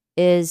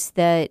is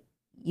that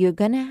you're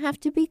going to have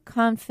to be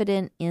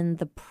confident in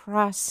the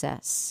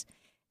process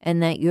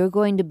and that you're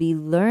going to be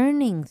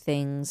learning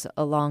things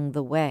along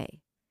the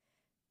way.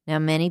 Now,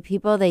 many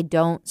people, they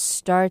don't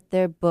start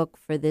their book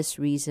for this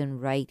reason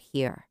right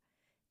here.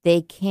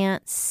 They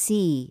can't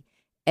see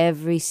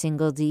every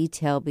single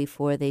detail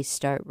before they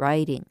start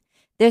writing.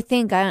 They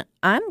think,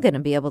 I'm going to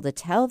be able to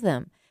tell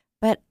them,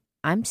 but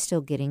I'm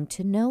still getting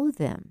to know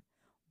them.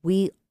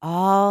 We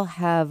all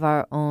have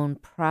our own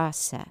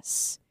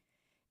process.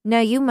 Now,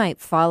 you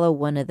might follow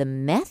one of the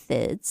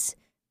methods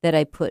that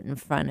I put in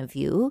front of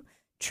you.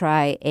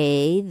 Try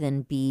A,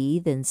 then B,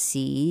 then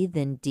C,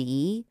 then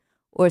D,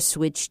 or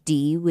switch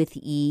D with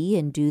E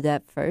and do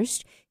that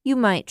first. You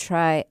might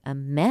try a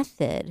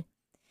method,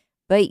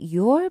 but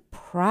your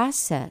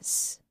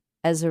process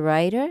as a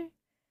writer,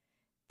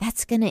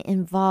 that's going to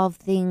involve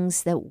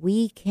things that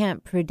we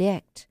can't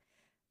predict.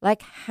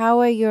 Like, how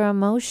are your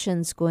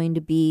emotions going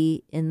to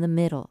be in the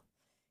middle?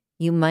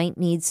 You might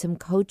need some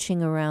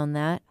coaching around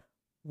that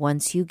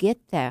once you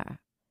get there.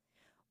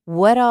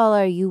 What all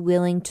are you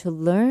willing to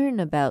learn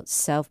about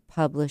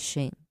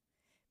self-publishing?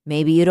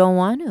 Maybe you don't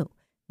want to.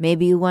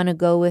 Maybe you want to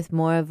go with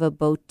more of a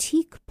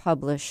boutique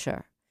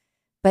publisher.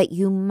 But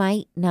you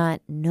might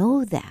not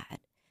know that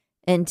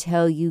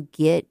until you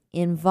get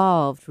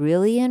involved,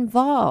 really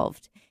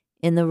involved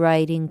in the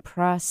writing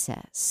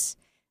process.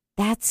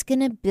 That's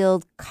going to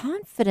build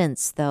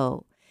confidence,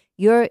 though.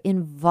 Your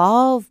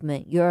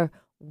involvement, your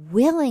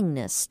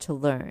willingness to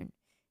learn,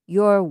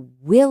 your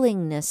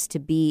willingness to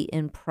be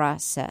in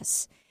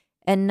process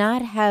and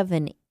not have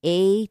an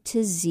A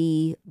to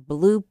Z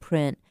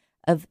blueprint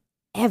of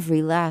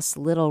every last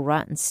little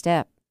rotten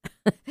step.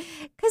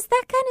 Because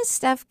that kind of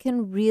stuff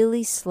can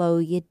really slow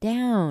you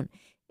down.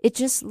 It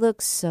just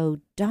looks so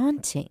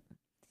daunting.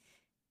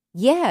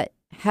 Yet,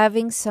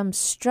 having some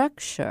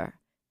structure,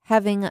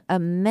 having a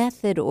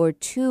method or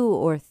two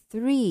or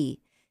three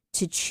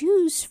to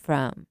choose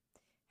from,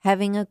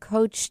 having a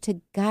coach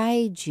to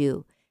guide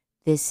you,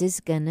 this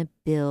is going to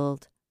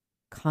build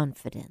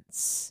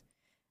confidence.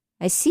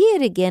 I see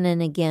it again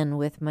and again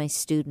with my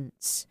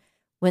students.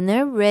 When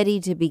they're ready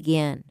to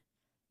begin,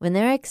 when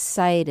they're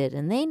excited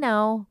and they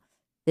know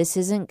this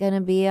isn't going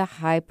to be a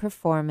high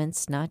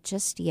performance, not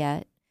just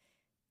yet,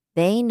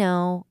 they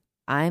know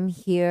I'm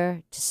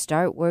here to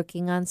start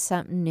working on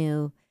something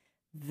new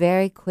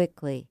very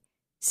quickly.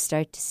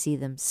 Start to see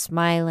them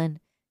smiling,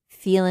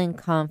 feeling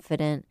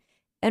confident,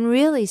 and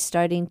really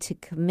starting to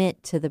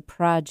commit to the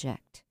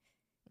project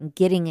and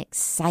getting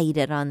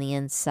excited on the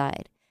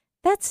inside.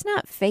 That's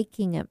not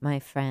faking it, my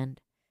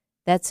friend.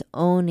 That's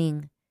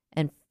owning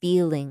and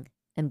feeling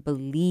and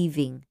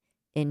believing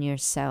in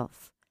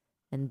yourself.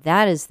 And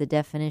that is the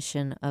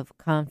definition of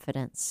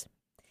confidence.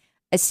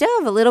 I still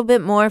have a little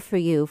bit more for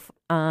you.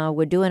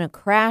 We're doing a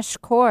crash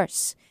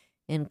course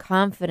in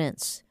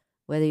confidence,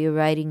 whether you're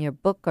writing your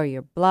book or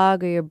your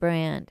blog or your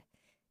brand.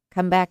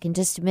 Come back in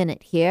just a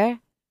minute here.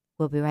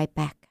 We'll be right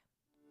back.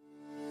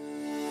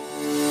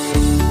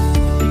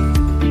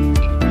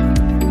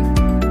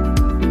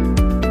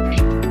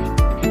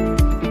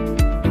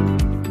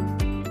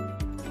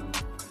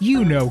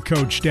 You know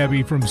Coach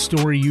Debbie from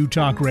Story U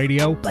Talk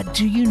Radio, but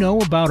do you know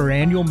about her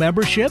annual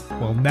membership?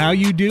 Well, now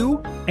you do,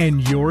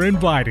 and you're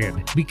invited.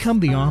 Become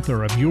the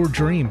author of your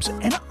dreams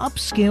and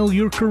upscale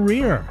your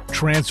career.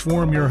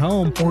 Transform your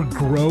home or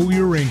grow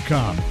your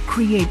income.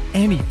 Create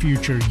any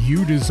future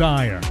you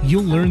desire.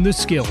 You'll learn the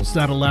skills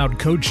that allowed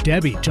Coach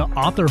Debbie to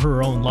author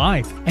her own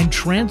life and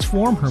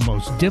transform her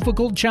most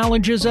difficult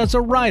challenges as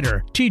a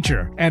writer,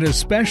 teacher, and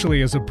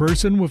especially as a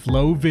person with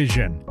low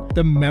vision.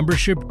 The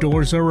membership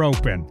doors are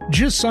open.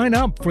 Just sign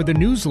up for the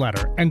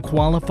newsletter and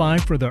qualify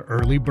for the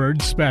early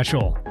bird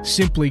special.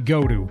 Simply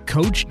go to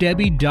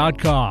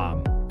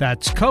CoachDebbie.com.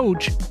 That's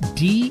Coach,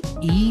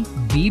 D-E-B-B-Y,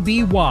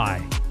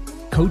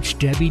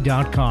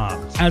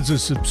 CoachDebbie.com. As a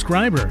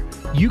subscriber,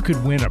 you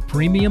could win a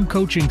premium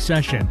coaching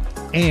session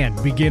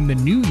and begin the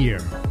new year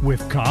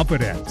with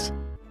confidence.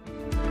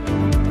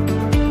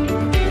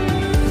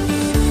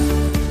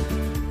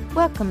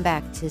 Welcome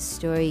back to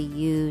Story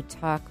U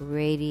Talk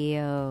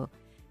Radio.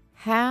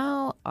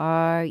 How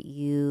are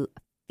you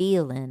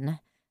feeling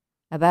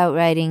about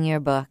writing your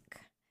book?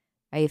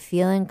 Are you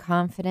feeling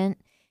confident?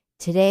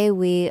 Today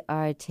we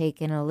are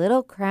taking a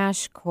little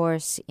crash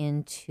course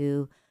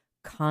into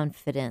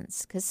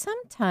confidence, because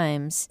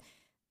sometimes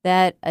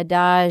that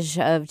adage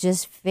of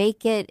just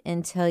fake it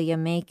until you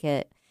make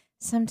it,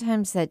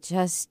 sometimes that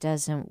just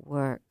doesn't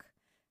work.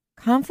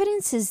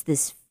 Confidence is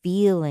this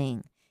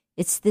feeling.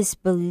 It's this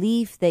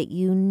belief that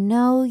you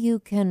know you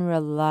can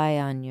rely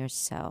on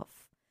yourself.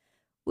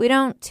 We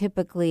don't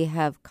typically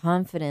have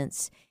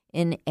confidence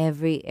in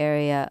every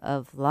area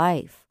of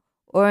life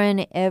or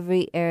in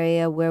every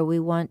area where we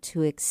want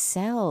to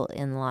excel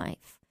in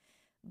life.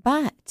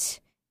 But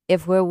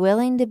if we're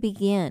willing to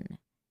begin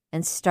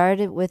and start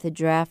it with a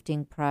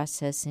drafting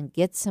process and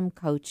get some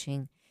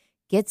coaching,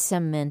 get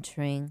some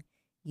mentoring,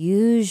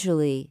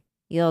 usually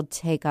you'll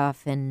take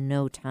off in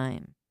no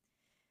time.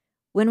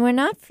 When we're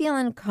not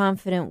feeling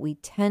confident, we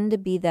tend to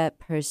be that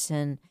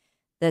person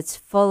that's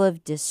full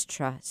of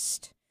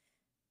distrust.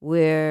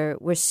 We're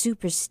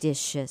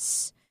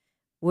superstitious.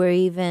 We're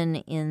even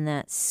in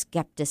that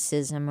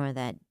skepticism or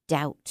that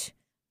doubt.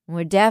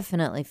 We're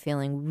definitely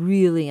feeling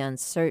really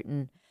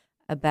uncertain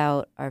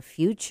about our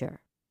future.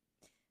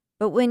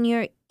 But when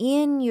you're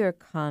in your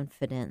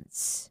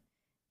confidence,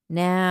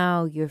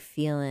 now you're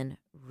feeling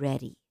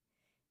ready.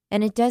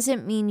 And it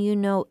doesn't mean you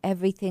know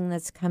everything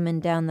that's coming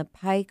down the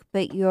pike,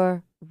 but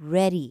you're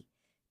ready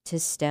to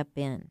step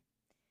in.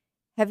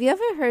 Have you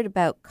ever heard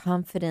about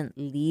confident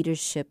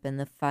leadership in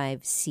the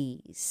 5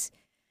 C's?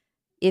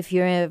 If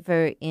you're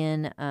ever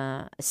in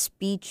a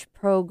speech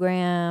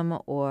program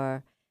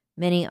or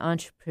many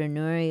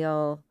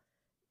entrepreneurial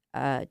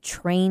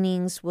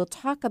trainings, we'll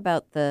talk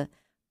about the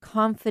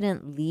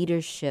confident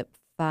leadership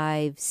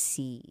 5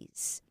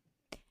 C's.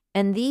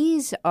 And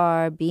these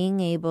are being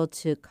able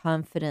to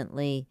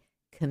confidently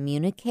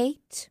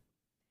communicate,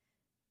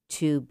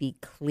 to be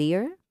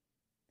clear,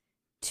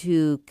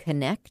 to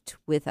connect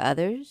with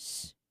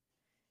others,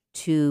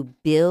 to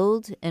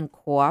build and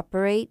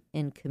cooperate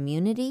in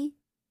community,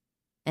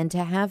 and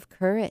to have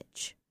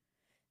courage.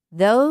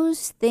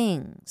 Those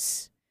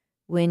things,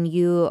 when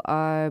you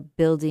are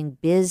building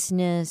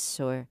business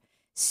or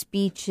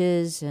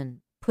speeches and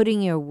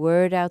putting your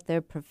word out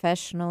there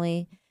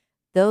professionally,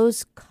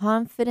 those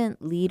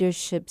confident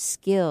leadership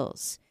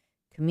skills,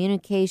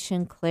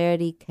 communication,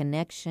 clarity,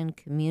 connection,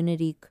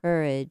 community,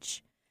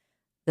 courage,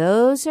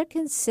 those are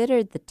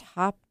considered the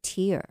top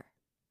tier.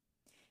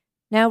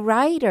 Now,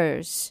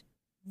 writers,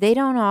 they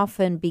don't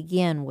often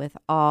begin with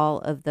all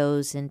of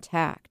those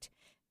intact.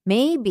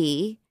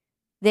 Maybe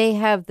they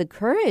have the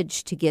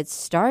courage to get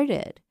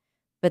started,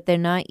 but they're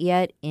not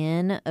yet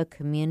in a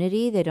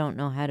community. They don't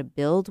know how to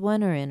build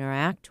one or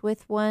interact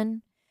with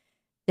one.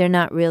 They're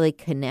not really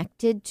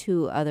connected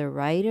to other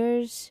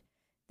writers.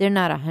 They're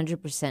not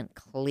 100%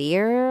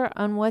 clear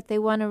on what they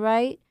want to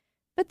write,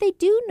 but they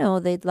do know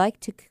they'd like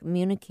to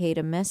communicate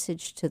a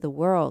message to the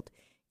world.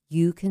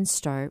 You can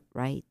start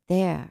right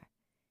there.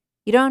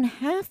 You don't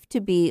have to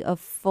be a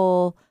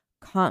full,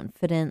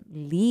 confident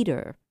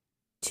leader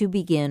to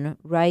begin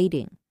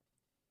writing,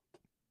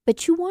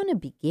 but you want to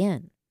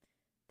begin.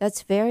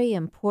 That's very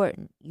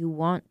important. You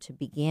want to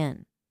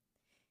begin.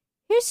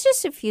 Here's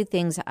just a few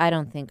things I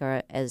don't think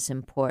are as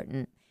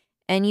important,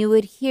 and you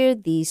would hear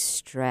these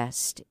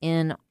stressed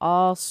in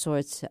all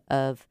sorts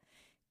of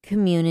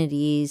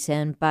communities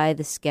and by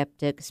the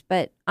skeptics,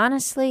 but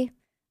honestly,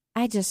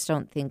 I just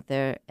don't think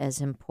they're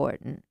as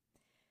important.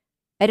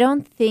 I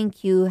don't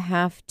think you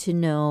have to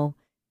know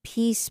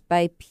piece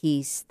by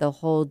piece the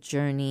whole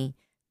journey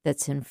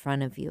that's in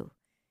front of you.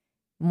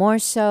 More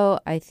so,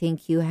 I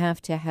think you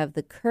have to have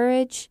the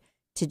courage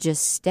to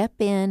just step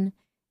in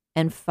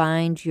and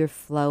find your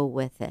flow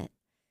with it.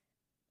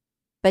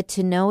 But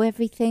to know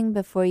everything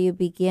before you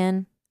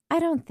begin, I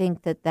don't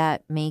think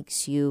that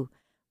makes you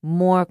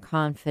more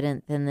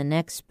confident than the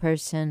next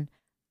person.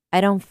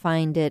 I don't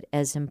find it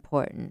as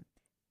important.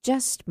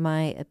 Just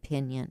my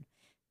opinion.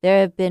 There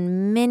have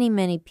been many,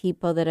 many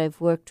people that I've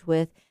worked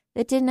with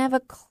that didn't have a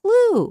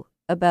clue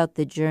about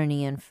the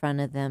journey in front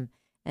of them,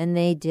 and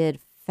they did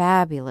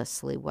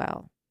fabulously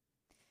well.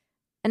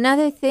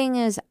 Another thing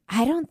is,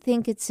 I don't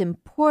think it's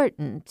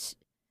important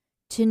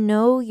to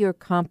know your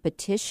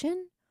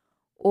competition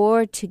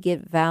or to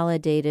get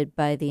validated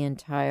by the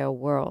entire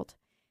world.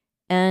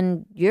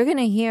 And you're going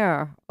to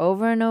hear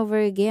over and over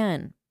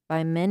again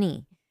by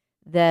many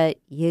that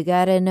you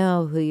got to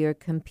know who you're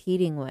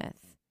competing with.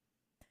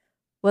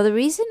 Well, the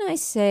reason I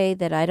say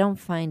that I don't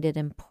find it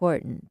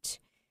important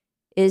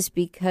is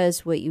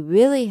because what you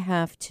really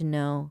have to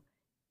know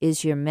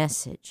is your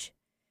message,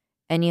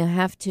 and you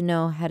have to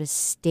know how to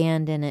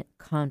stand in it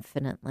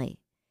confidently.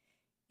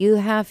 You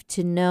have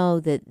to know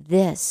that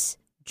this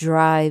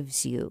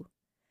drives you.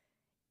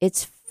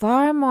 It's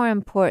far more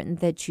important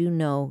that you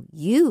know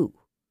you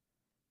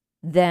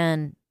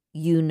than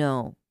you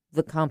know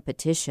the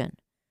competition.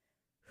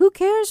 Who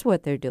cares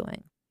what they're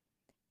doing?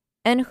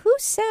 And who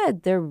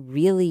said they're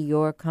really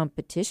your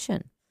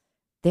competition?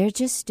 They're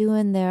just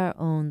doing their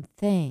own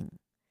thing.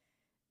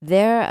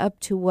 They're up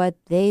to what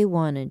they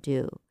want to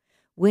do.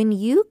 When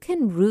you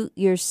can root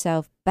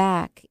yourself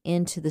back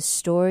into the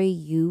story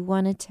you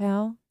want to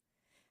tell,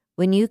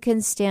 when you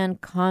can stand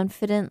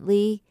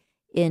confidently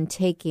in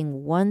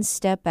taking one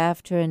step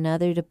after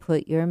another to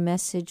put your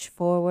message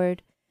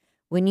forward,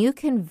 when you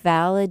can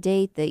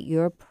validate that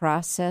your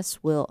process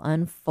will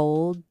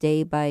unfold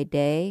day by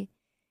day,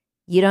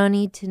 you don't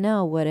need to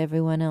know what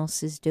everyone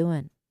else is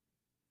doing.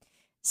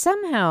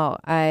 Somehow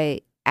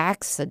I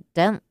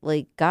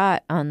accidentally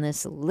got on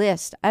this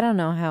list. I don't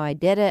know how I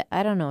did it.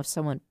 I don't know if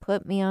someone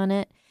put me on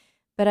it,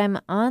 but I'm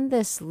on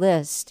this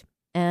list,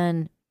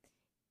 and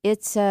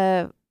it's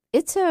a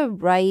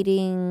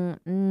writing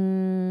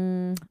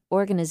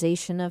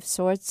organization of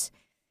sorts,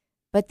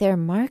 but their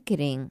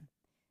marketing,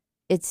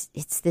 it's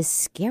this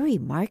scary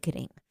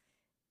marketing.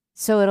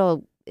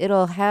 So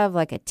it'll have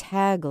like a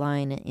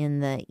tagline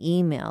in the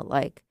email,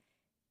 like,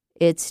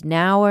 it's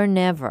now or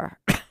never,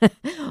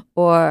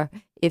 or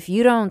if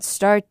you don't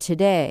start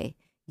today,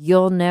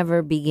 you'll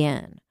never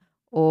begin,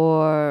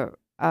 or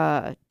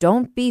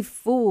don't be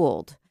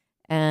fooled.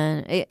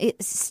 And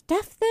it's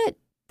stuff that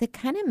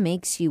kind of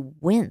makes you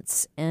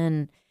wince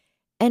and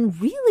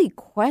really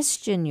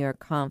question your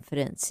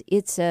confidence.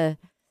 It's a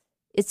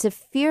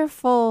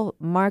fearful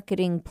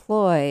marketing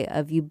ploy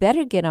of, you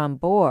better get on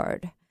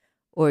board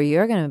or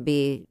you're going to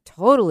be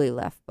totally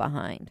left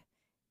behind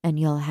and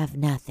you'll have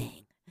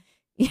nothing.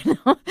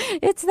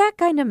 It's that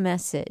kind of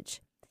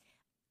message.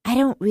 I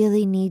don't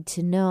really need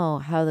to know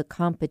how the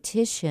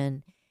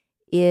competition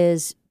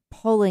is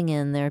pulling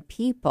in their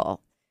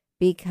people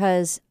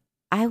because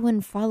I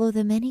wouldn't follow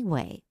them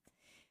anyway.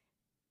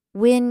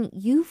 When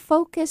you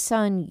focus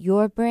on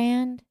your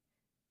brand,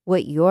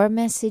 what your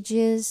message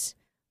is,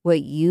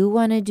 what you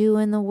want to do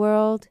in the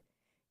world,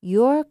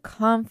 your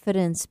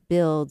confidence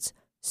builds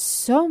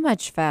so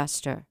much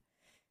faster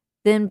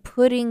than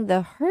putting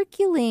the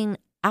Herculean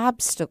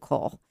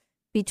obstacle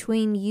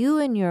between you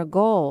and your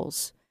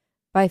goals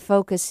by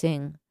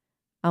focusing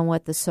on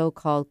what the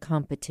so-called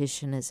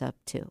competition is up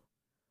to.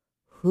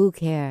 Who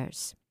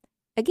cares?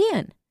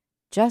 Again,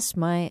 just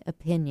my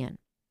opinion.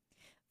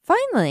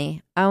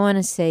 Finally, I want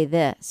to say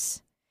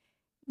this.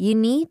 You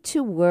need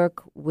to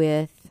work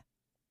with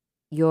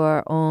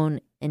your own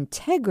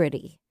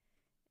integrity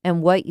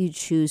and what you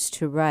choose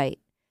to write.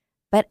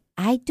 But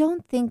I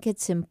don't think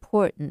it's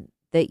important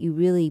that you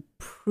really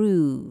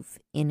prove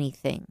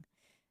anything.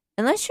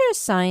 Unless you're a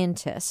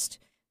scientist,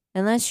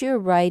 unless you're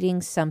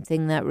writing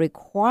something that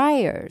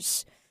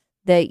requires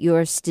that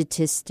your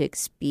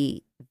statistics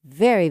be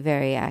very,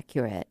 very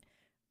accurate,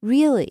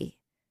 really,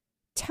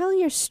 tell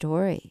your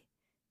story.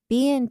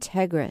 Be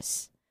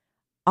integrous.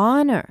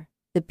 Honor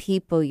the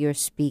people you're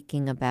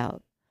speaking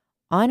about.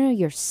 Honor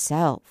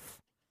yourself.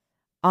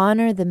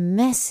 Honor the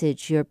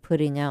message you're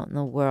putting out in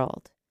the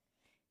world.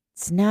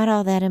 It's not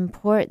all that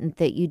important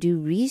that you do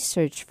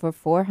research for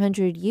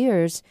 400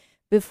 years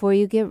before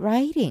you get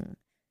writing.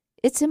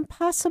 It's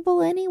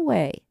impossible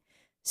anyway.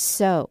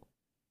 So,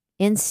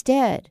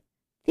 instead,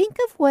 think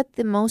of what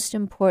the most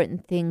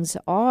important things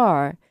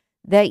are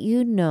that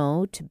you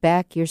know to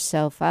back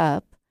yourself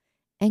up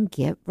and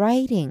get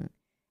writing.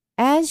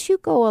 As you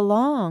go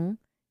along,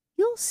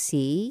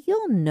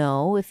 you'll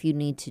know if you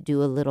need to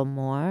do a little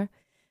more.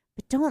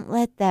 But don't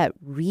let that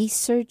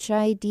research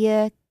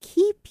idea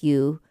keep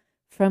you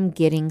from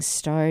getting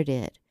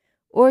started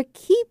or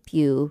keep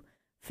you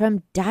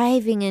from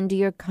diving into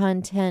your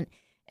content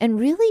and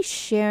really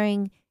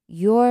sharing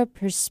your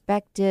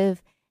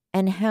perspective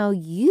and how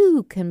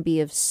you can be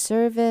of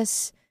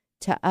service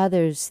to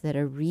others that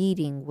are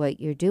reading what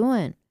you're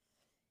doing.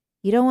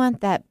 You don't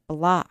want that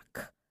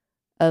block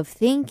of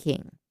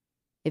thinking.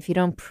 If you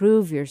don't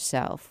prove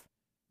yourself,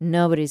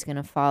 nobody's going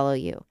to follow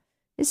you.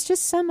 It's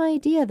just some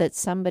idea that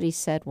somebody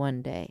said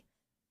one day.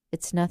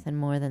 It's nothing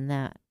more than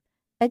that.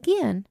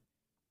 Again,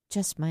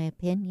 just my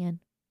opinion.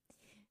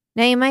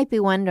 Now you might be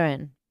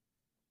wondering,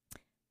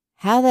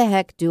 how the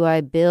heck do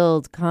I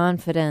build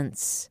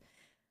confidence?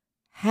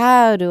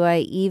 How do I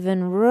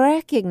even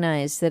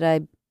recognize that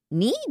I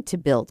need to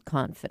build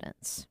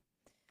confidence?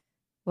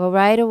 Well,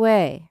 right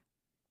away,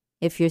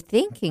 if you're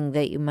thinking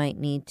that you might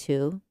need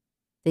to,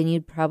 then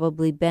you'd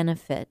probably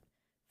benefit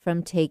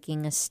from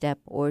taking a step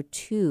or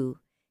two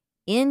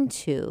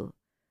into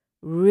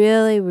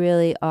really,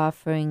 really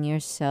offering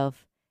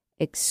yourself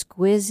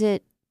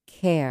exquisite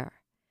care.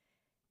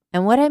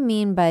 And what I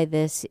mean by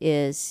this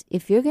is,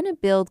 if you're going to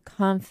build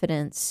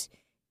confidence,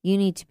 you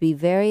need to be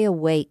very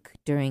awake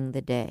during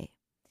the day.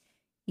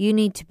 You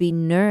need to be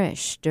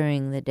nourished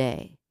during the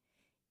day.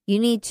 You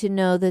need to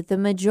know that the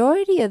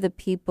majority of the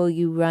people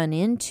you run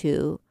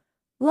into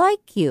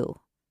like you.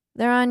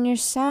 They're on your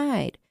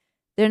side.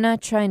 They're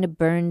not trying to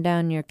burn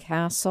down your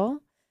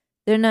castle.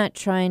 They're not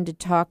trying to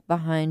talk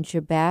behind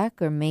your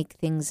back or make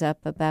things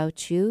up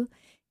about you.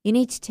 You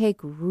need to take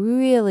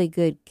really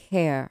good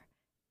care,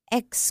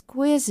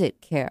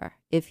 exquisite care,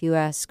 if you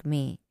ask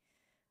me,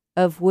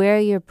 of where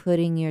you're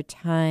putting your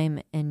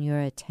time and your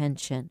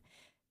attention.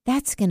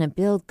 That's going to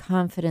build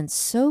confidence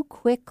so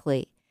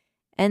quickly.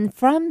 And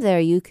from there,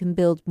 you can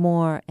build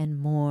more and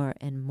more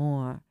and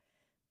more.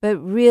 But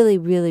really,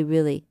 really,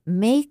 really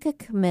make a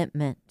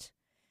commitment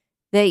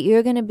that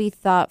you're going to be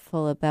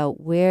thoughtful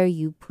about where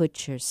you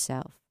put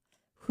yourself,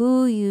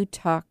 who you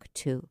talk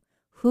to,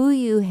 who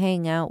you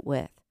hang out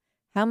with,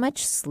 how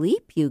much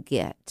sleep you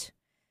get,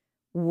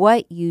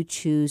 what you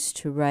choose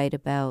to write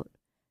about,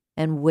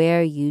 and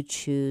where you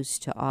choose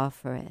to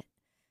offer it.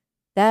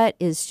 That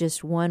is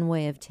just one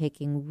way of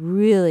taking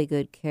really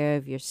good care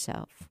of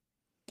yourself.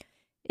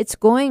 It's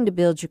going to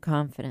build your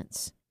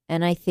confidence,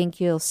 and I think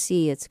you'll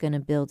see it's going to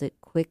build it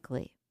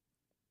quickly.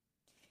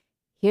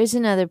 Here's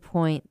another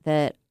point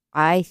that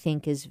I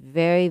think is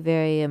very,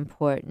 very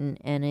important,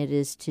 and it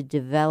is to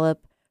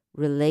develop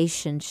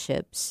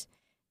relationships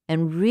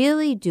and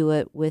really do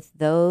it with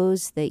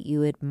those that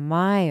you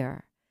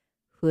admire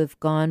who have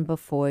gone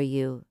before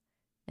you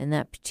in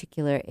that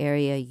particular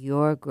area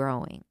you're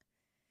growing.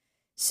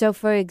 So,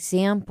 for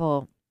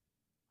example,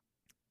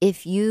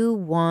 if you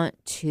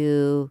want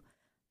to,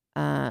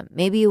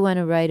 maybe you want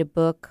to write a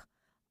book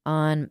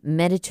on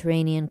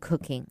Mediterranean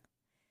cooking,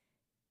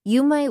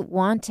 you might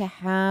want to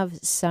have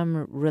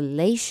some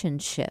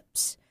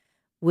relationships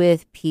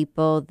with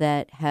people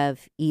that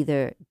have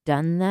either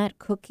done that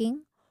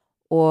cooking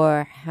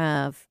or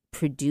have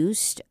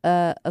produced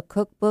a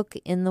cookbook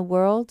in the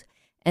world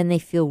and they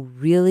feel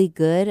really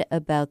good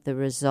about the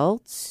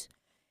results.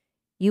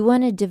 You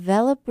want to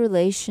develop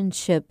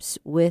relationships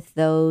with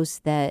those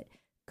that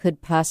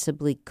could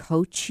possibly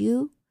coach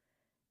you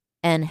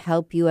and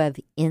help you have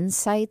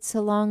insights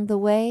along the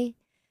way.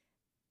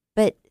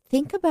 But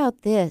think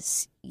about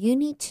this. You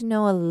need to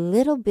know a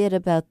little bit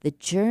about the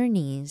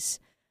journeys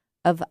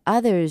of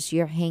others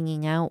you're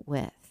hanging out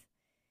with.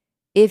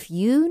 If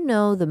you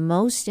know the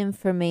most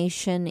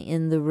information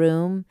in the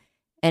room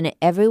and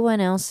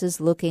everyone else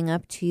is looking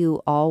up to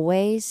you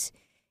always,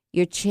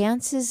 your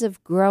chances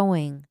of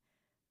growing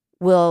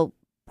will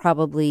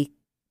probably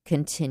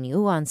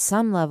continue on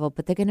some level,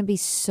 but they're going to be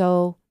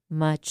so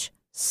much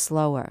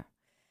slower.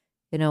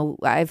 You know,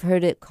 I've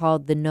heard it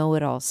called the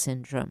know-it-all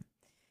syndrome.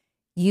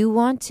 You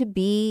want to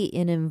be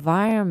in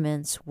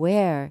environments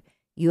where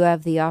you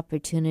have the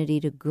opportunity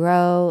to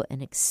grow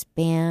and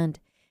expand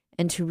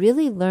and to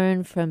really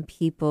learn from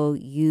people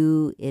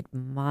you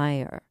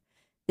admire.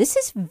 This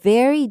is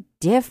very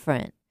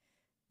different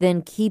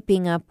than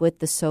keeping up with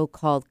the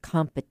so-called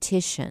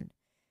competition,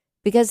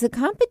 because the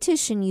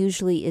competition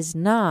usually is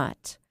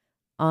not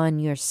on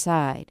your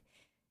side.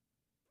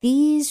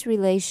 These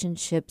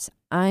relationships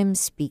I'm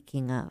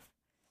speaking of,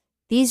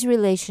 these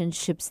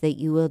relationships that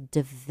you will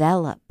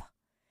develop,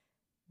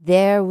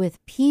 they're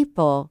with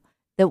people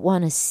that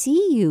want to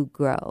see you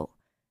grow.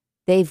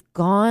 They've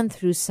gone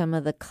through some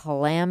of the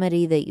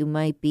calamity that you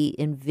might be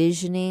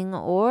envisioning,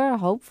 or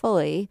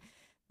hopefully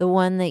the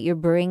one that you're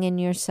bringing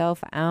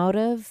yourself out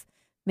of.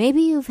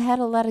 Maybe you've had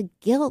a lot of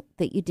guilt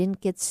that you didn't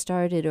get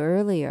started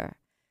earlier.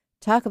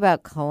 Talk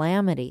about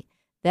calamity.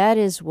 That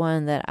is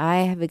one that I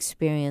have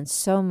experienced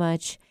so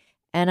much,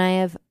 and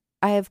I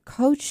have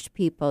coached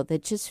people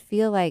that just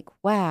feel like,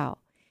 wow,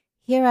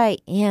 here I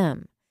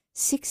am,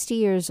 60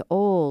 years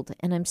old,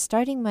 and I'm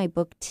starting my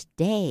book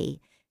today,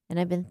 and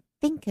I've been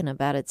thinking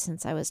about it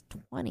since I was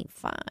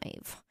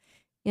 25.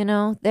 You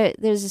know,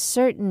 there's a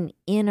certain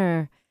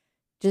inner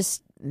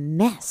just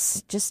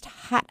mess, just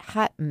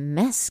hot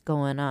mess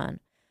going on.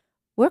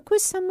 Work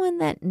with someone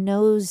that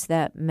knows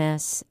that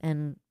mess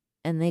and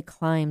they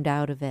climbed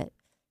out of it,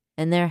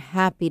 and they're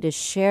happy to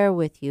share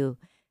with you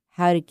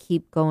how to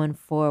keep going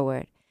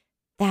forward.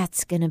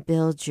 That's going to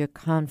build your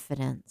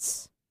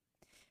confidence.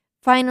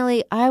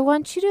 Finally, I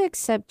want you to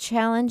accept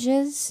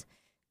challenges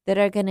that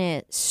are going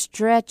to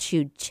stretch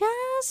you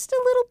just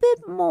a little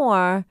bit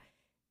more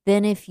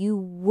than if you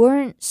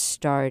weren't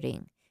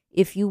starting,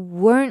 if you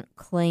weren't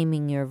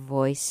claiming your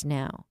voice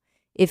now,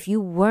 if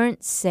you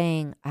weren't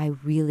saying, I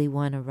really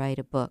want to write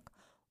a book.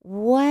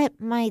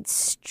 What might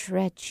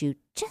stretch you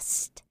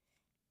just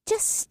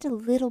a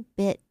little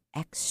bit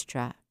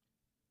extra?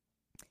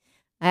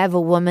 I have a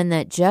woman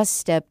that just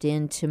stepped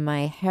into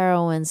my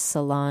Heroine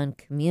Salon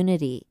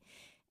community,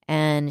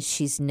 and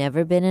she's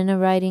never been in a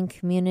writing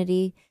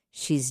community.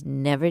 She's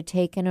never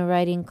taken a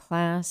writing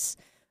class.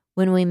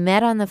 When we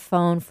met on the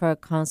phone for a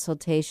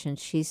consultation,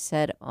 she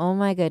said, oh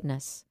my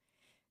goodness,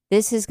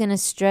 this is going to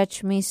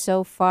stretch me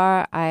so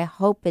far. I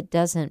hope it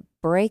doesn't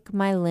break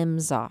my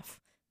limbs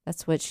off.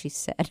 That's what she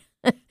said.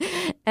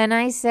 And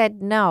I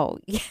said, no,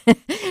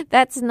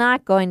 that's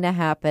not going to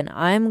happen.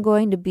 I'm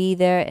going to be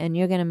there, and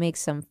you're going to make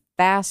some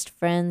fast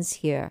friends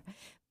here.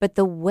 But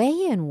the way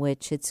in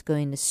which it's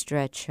going to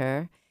stretch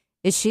her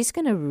is she's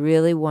going to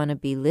really want to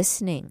be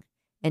listening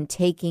and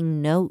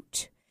taking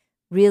note,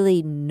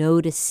 really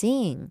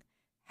noticing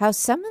how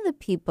some of the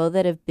people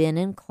that have been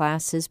in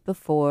classes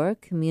before,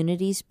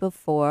 communities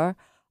before,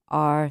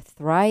 are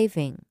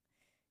thriving.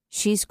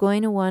 She's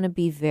going to want to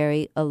be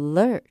very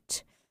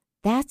alert.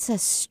 That's a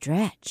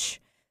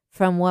stretch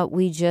from what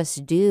we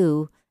just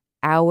do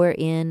hour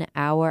in,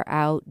 hour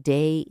out,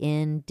 day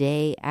in,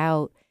 day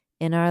out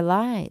in our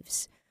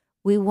lives.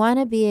 We want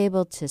to be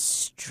able to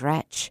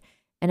stretch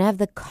and have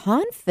the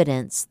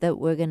confidence that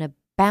we're going to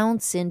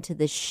bounce into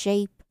the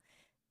shape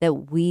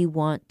that we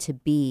want to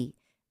be.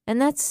 And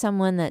that's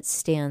someone that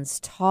stands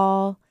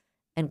tall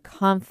and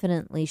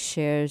confidently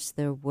shares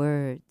their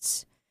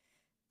words.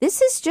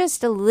 This is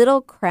just a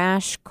little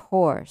crash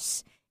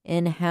course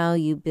in how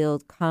you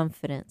build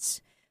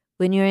confidence.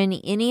 When you're in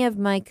any of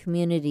my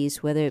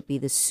communities, whether it be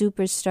the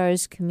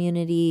Superstars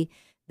community,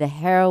 the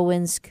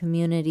Heroines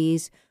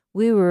communities,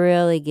 we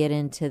really get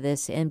into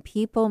this, and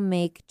people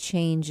make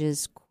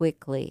changes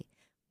quickly.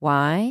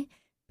 Why?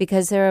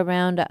 Because they're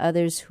around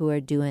others who are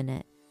doing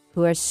it,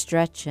 who are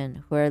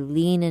stretching, who are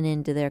leaning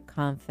into their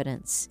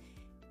confidence.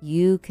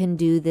 You can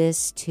do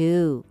this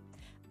too.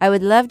 I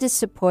would love to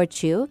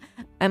support you.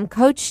 I'm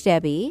Coach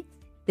Debbie.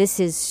 This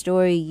is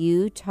Story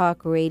U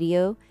Talk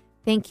Radio.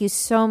 Thank you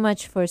so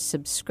much for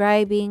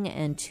subscribing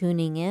and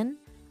tuning in.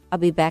 I'll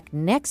be back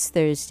next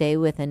Thursday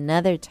with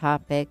another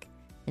topic.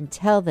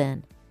 Until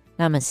then,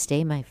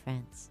 namaste, my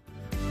friends.